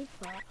big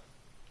prop.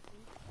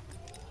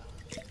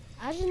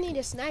 I just need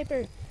a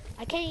sniper.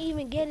 I can't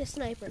even get a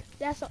sniper.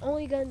 That's the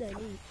only gun that I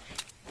need.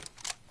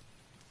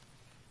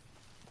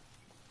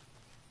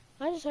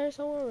 I just heard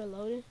someone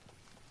reloading.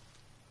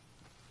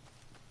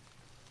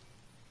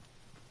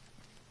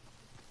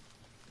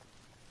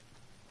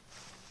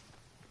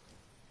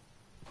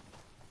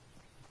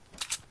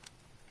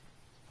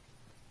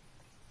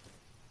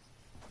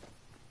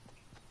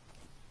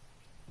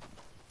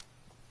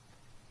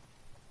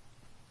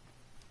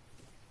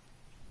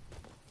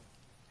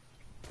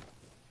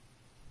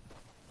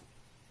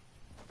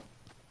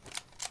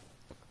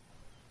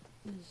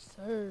 Yes,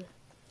 sir.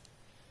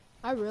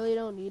 I really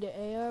don't need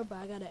an AR, but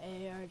I got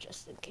an AR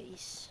just in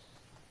case.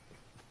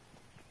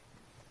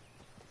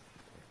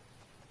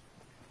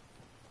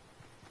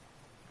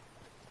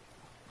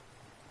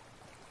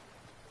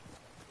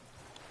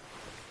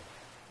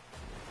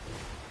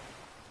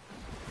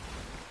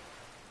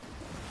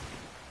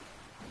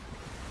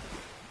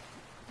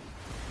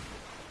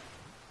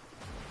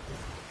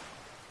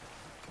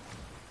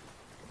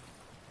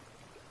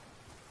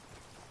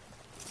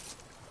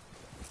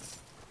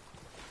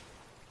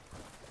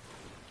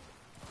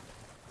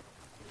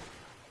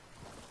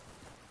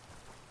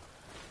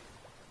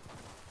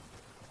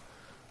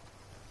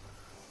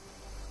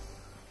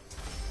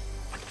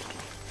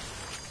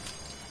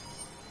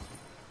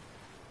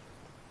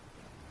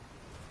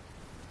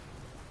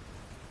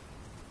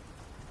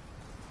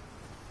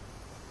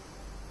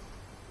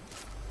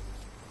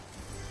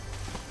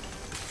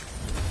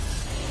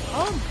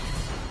 Oh my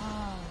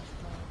gosh.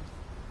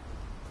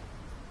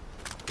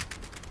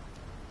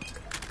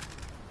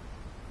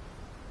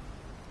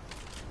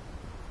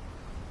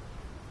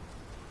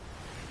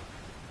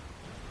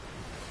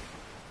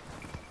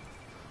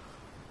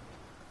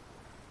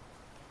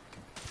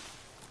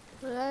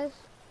 Guys,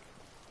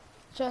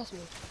 trust me.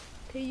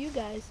 Till you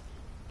guys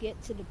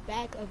get to the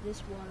back of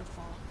this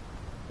waterfall,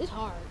 it's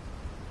hard.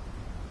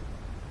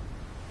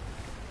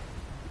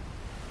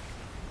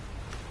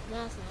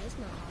 No, it's not. It's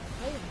not hard.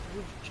 I even do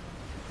it, John.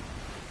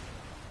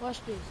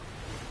 Watch this.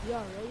 You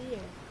already there.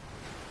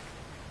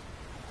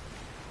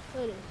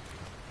 Look at this.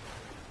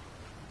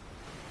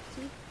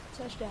 See?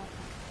 Touch that.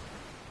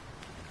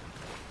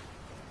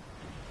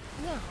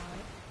 It's not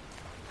hard.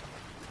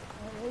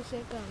 Alright, ready,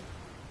 set, go.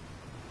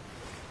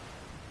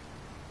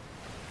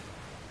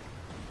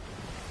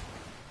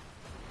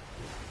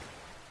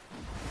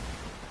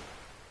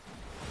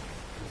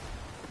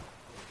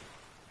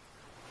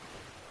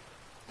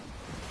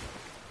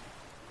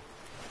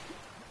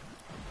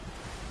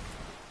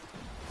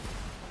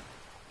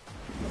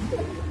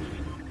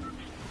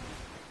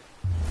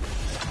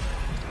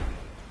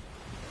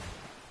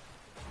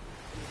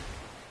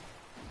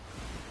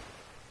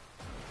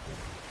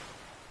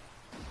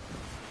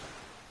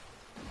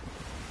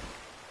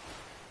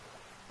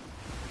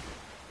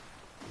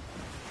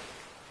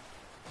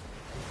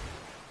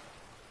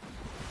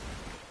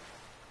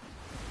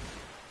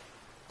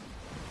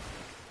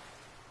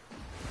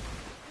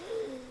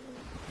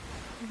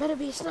 Better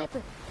be a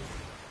sniper.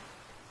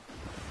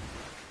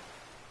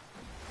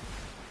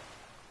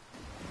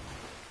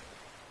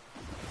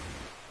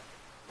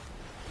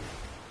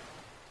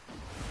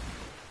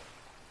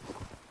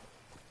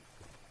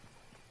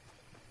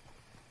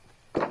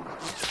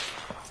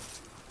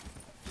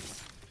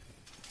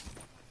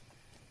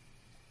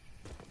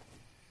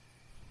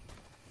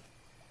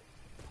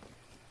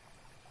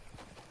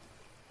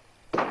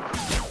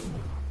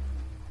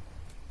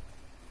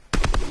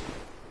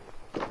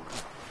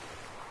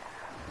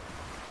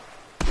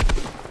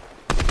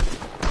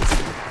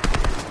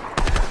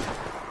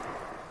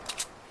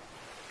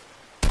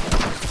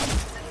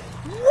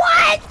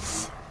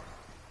 What?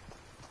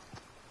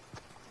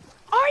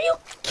 Are you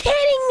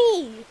kidding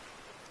me?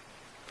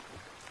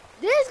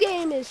 This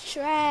game is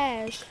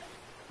trash.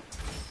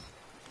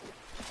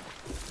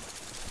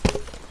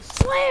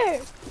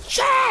 Swear,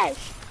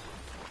 trash.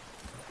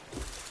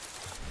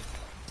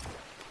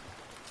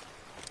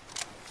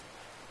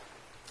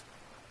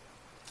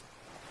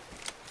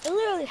 And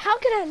literally, how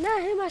can I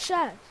not hit my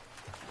shots?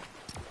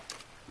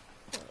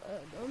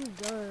 I'm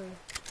done.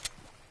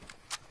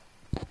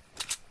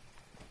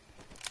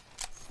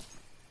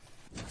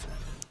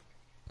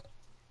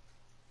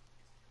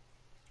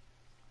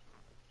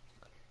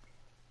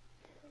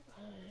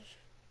 Gosh.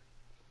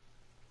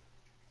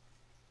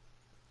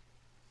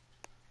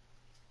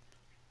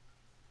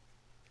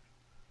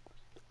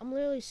 I'm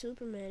literally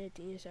super mad at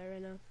the inside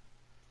right now.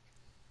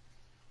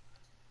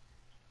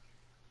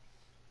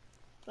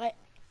 Like,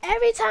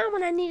 every time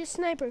when I need a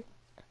sniper,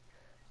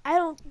 I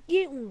don't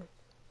get one.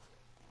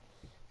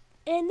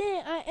 And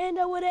then I end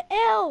up with an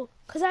L,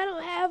 because I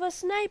don't have a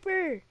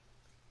sniper.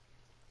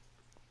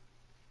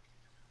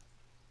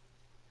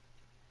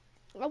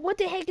 Like, what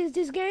the heck is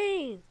this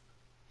game?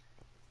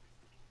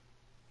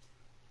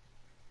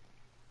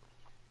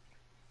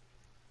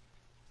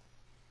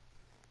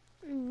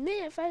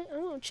 Man, I'm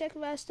gonna check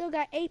if I still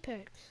got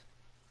Apex.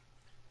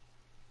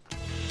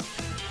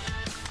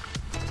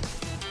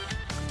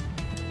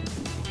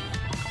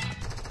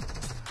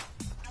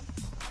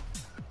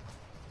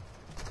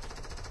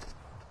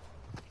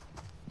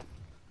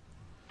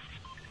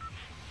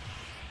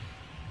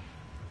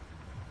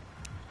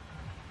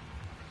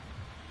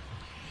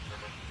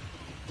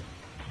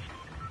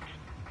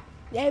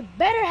 They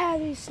better have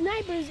these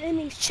snipers in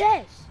these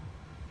chests.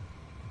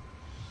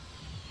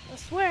 I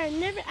swear, I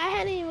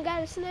hadn't even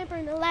got a sniper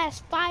in the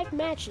last 5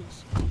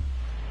 matches.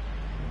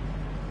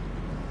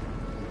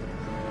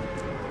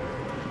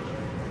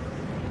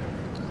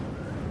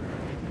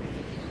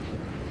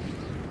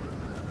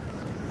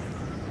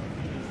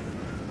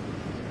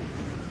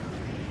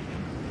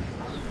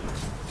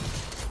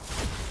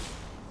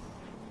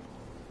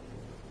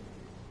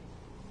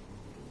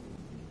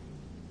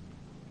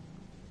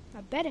 I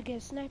better get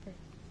a sniper.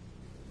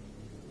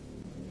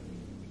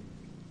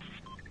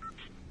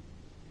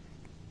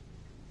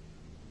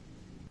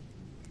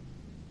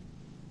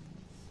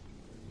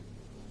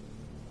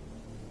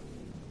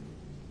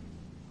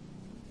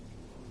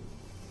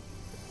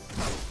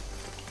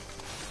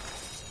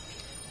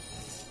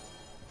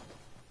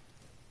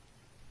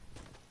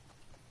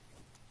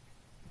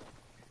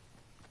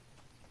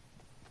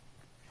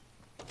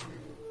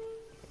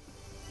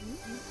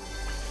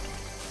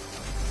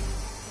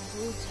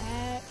 Blue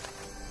tag.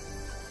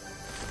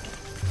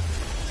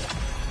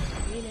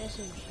 Green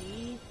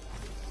SMG.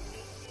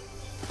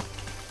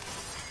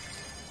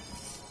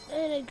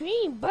 And a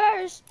green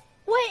burst?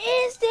 What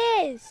is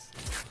this?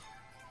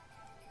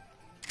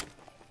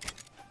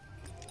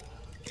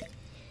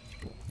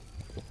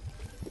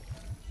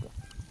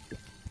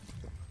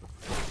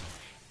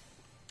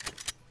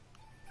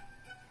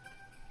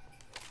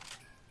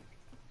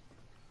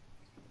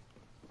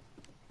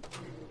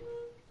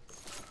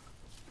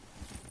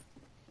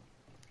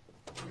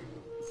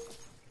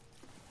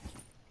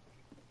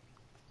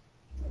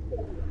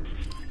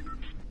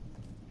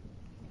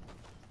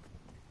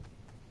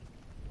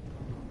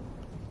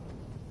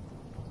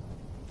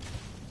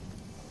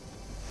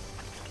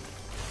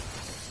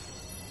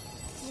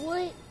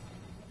 What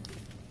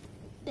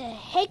the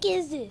heck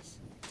is this?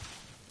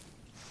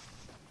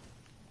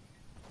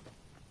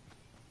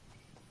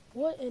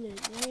 What in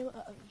the name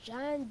of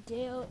John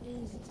Dale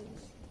is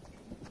this?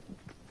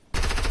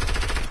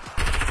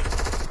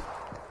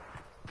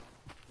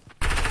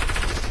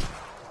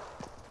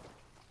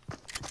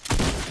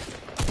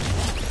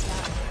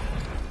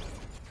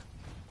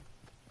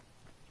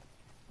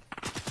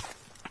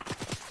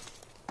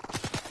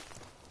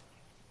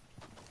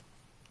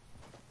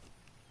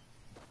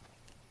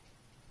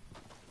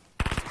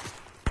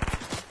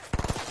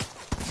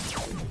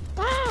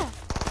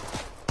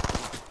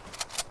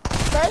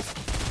 First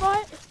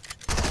part.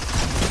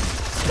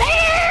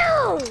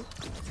 Bam!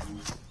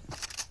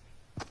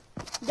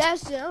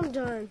 That's it. I'm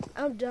done.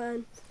 I'm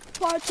done.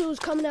 Part 2 is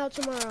coming out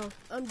tomorrow.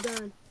 I'm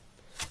done.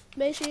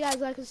 Make sure you guys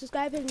like and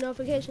subscribe, hit the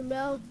notification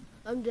bell.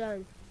 I'm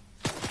done.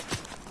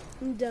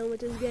 I'm done with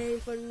this game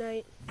for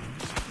tonight.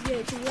 It's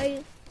getting too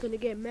late. Gonna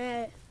get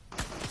mad.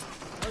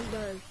 I'm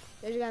done.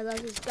 Make sure you guys like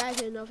and subscribe,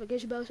 hit the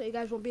notification bell so you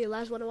guys won't be the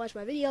last one to watch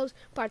my videos.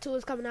 Part 2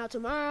 is coming out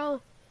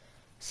tomorrow.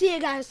 See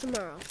you guys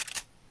tomorrow.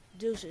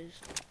 Deuces.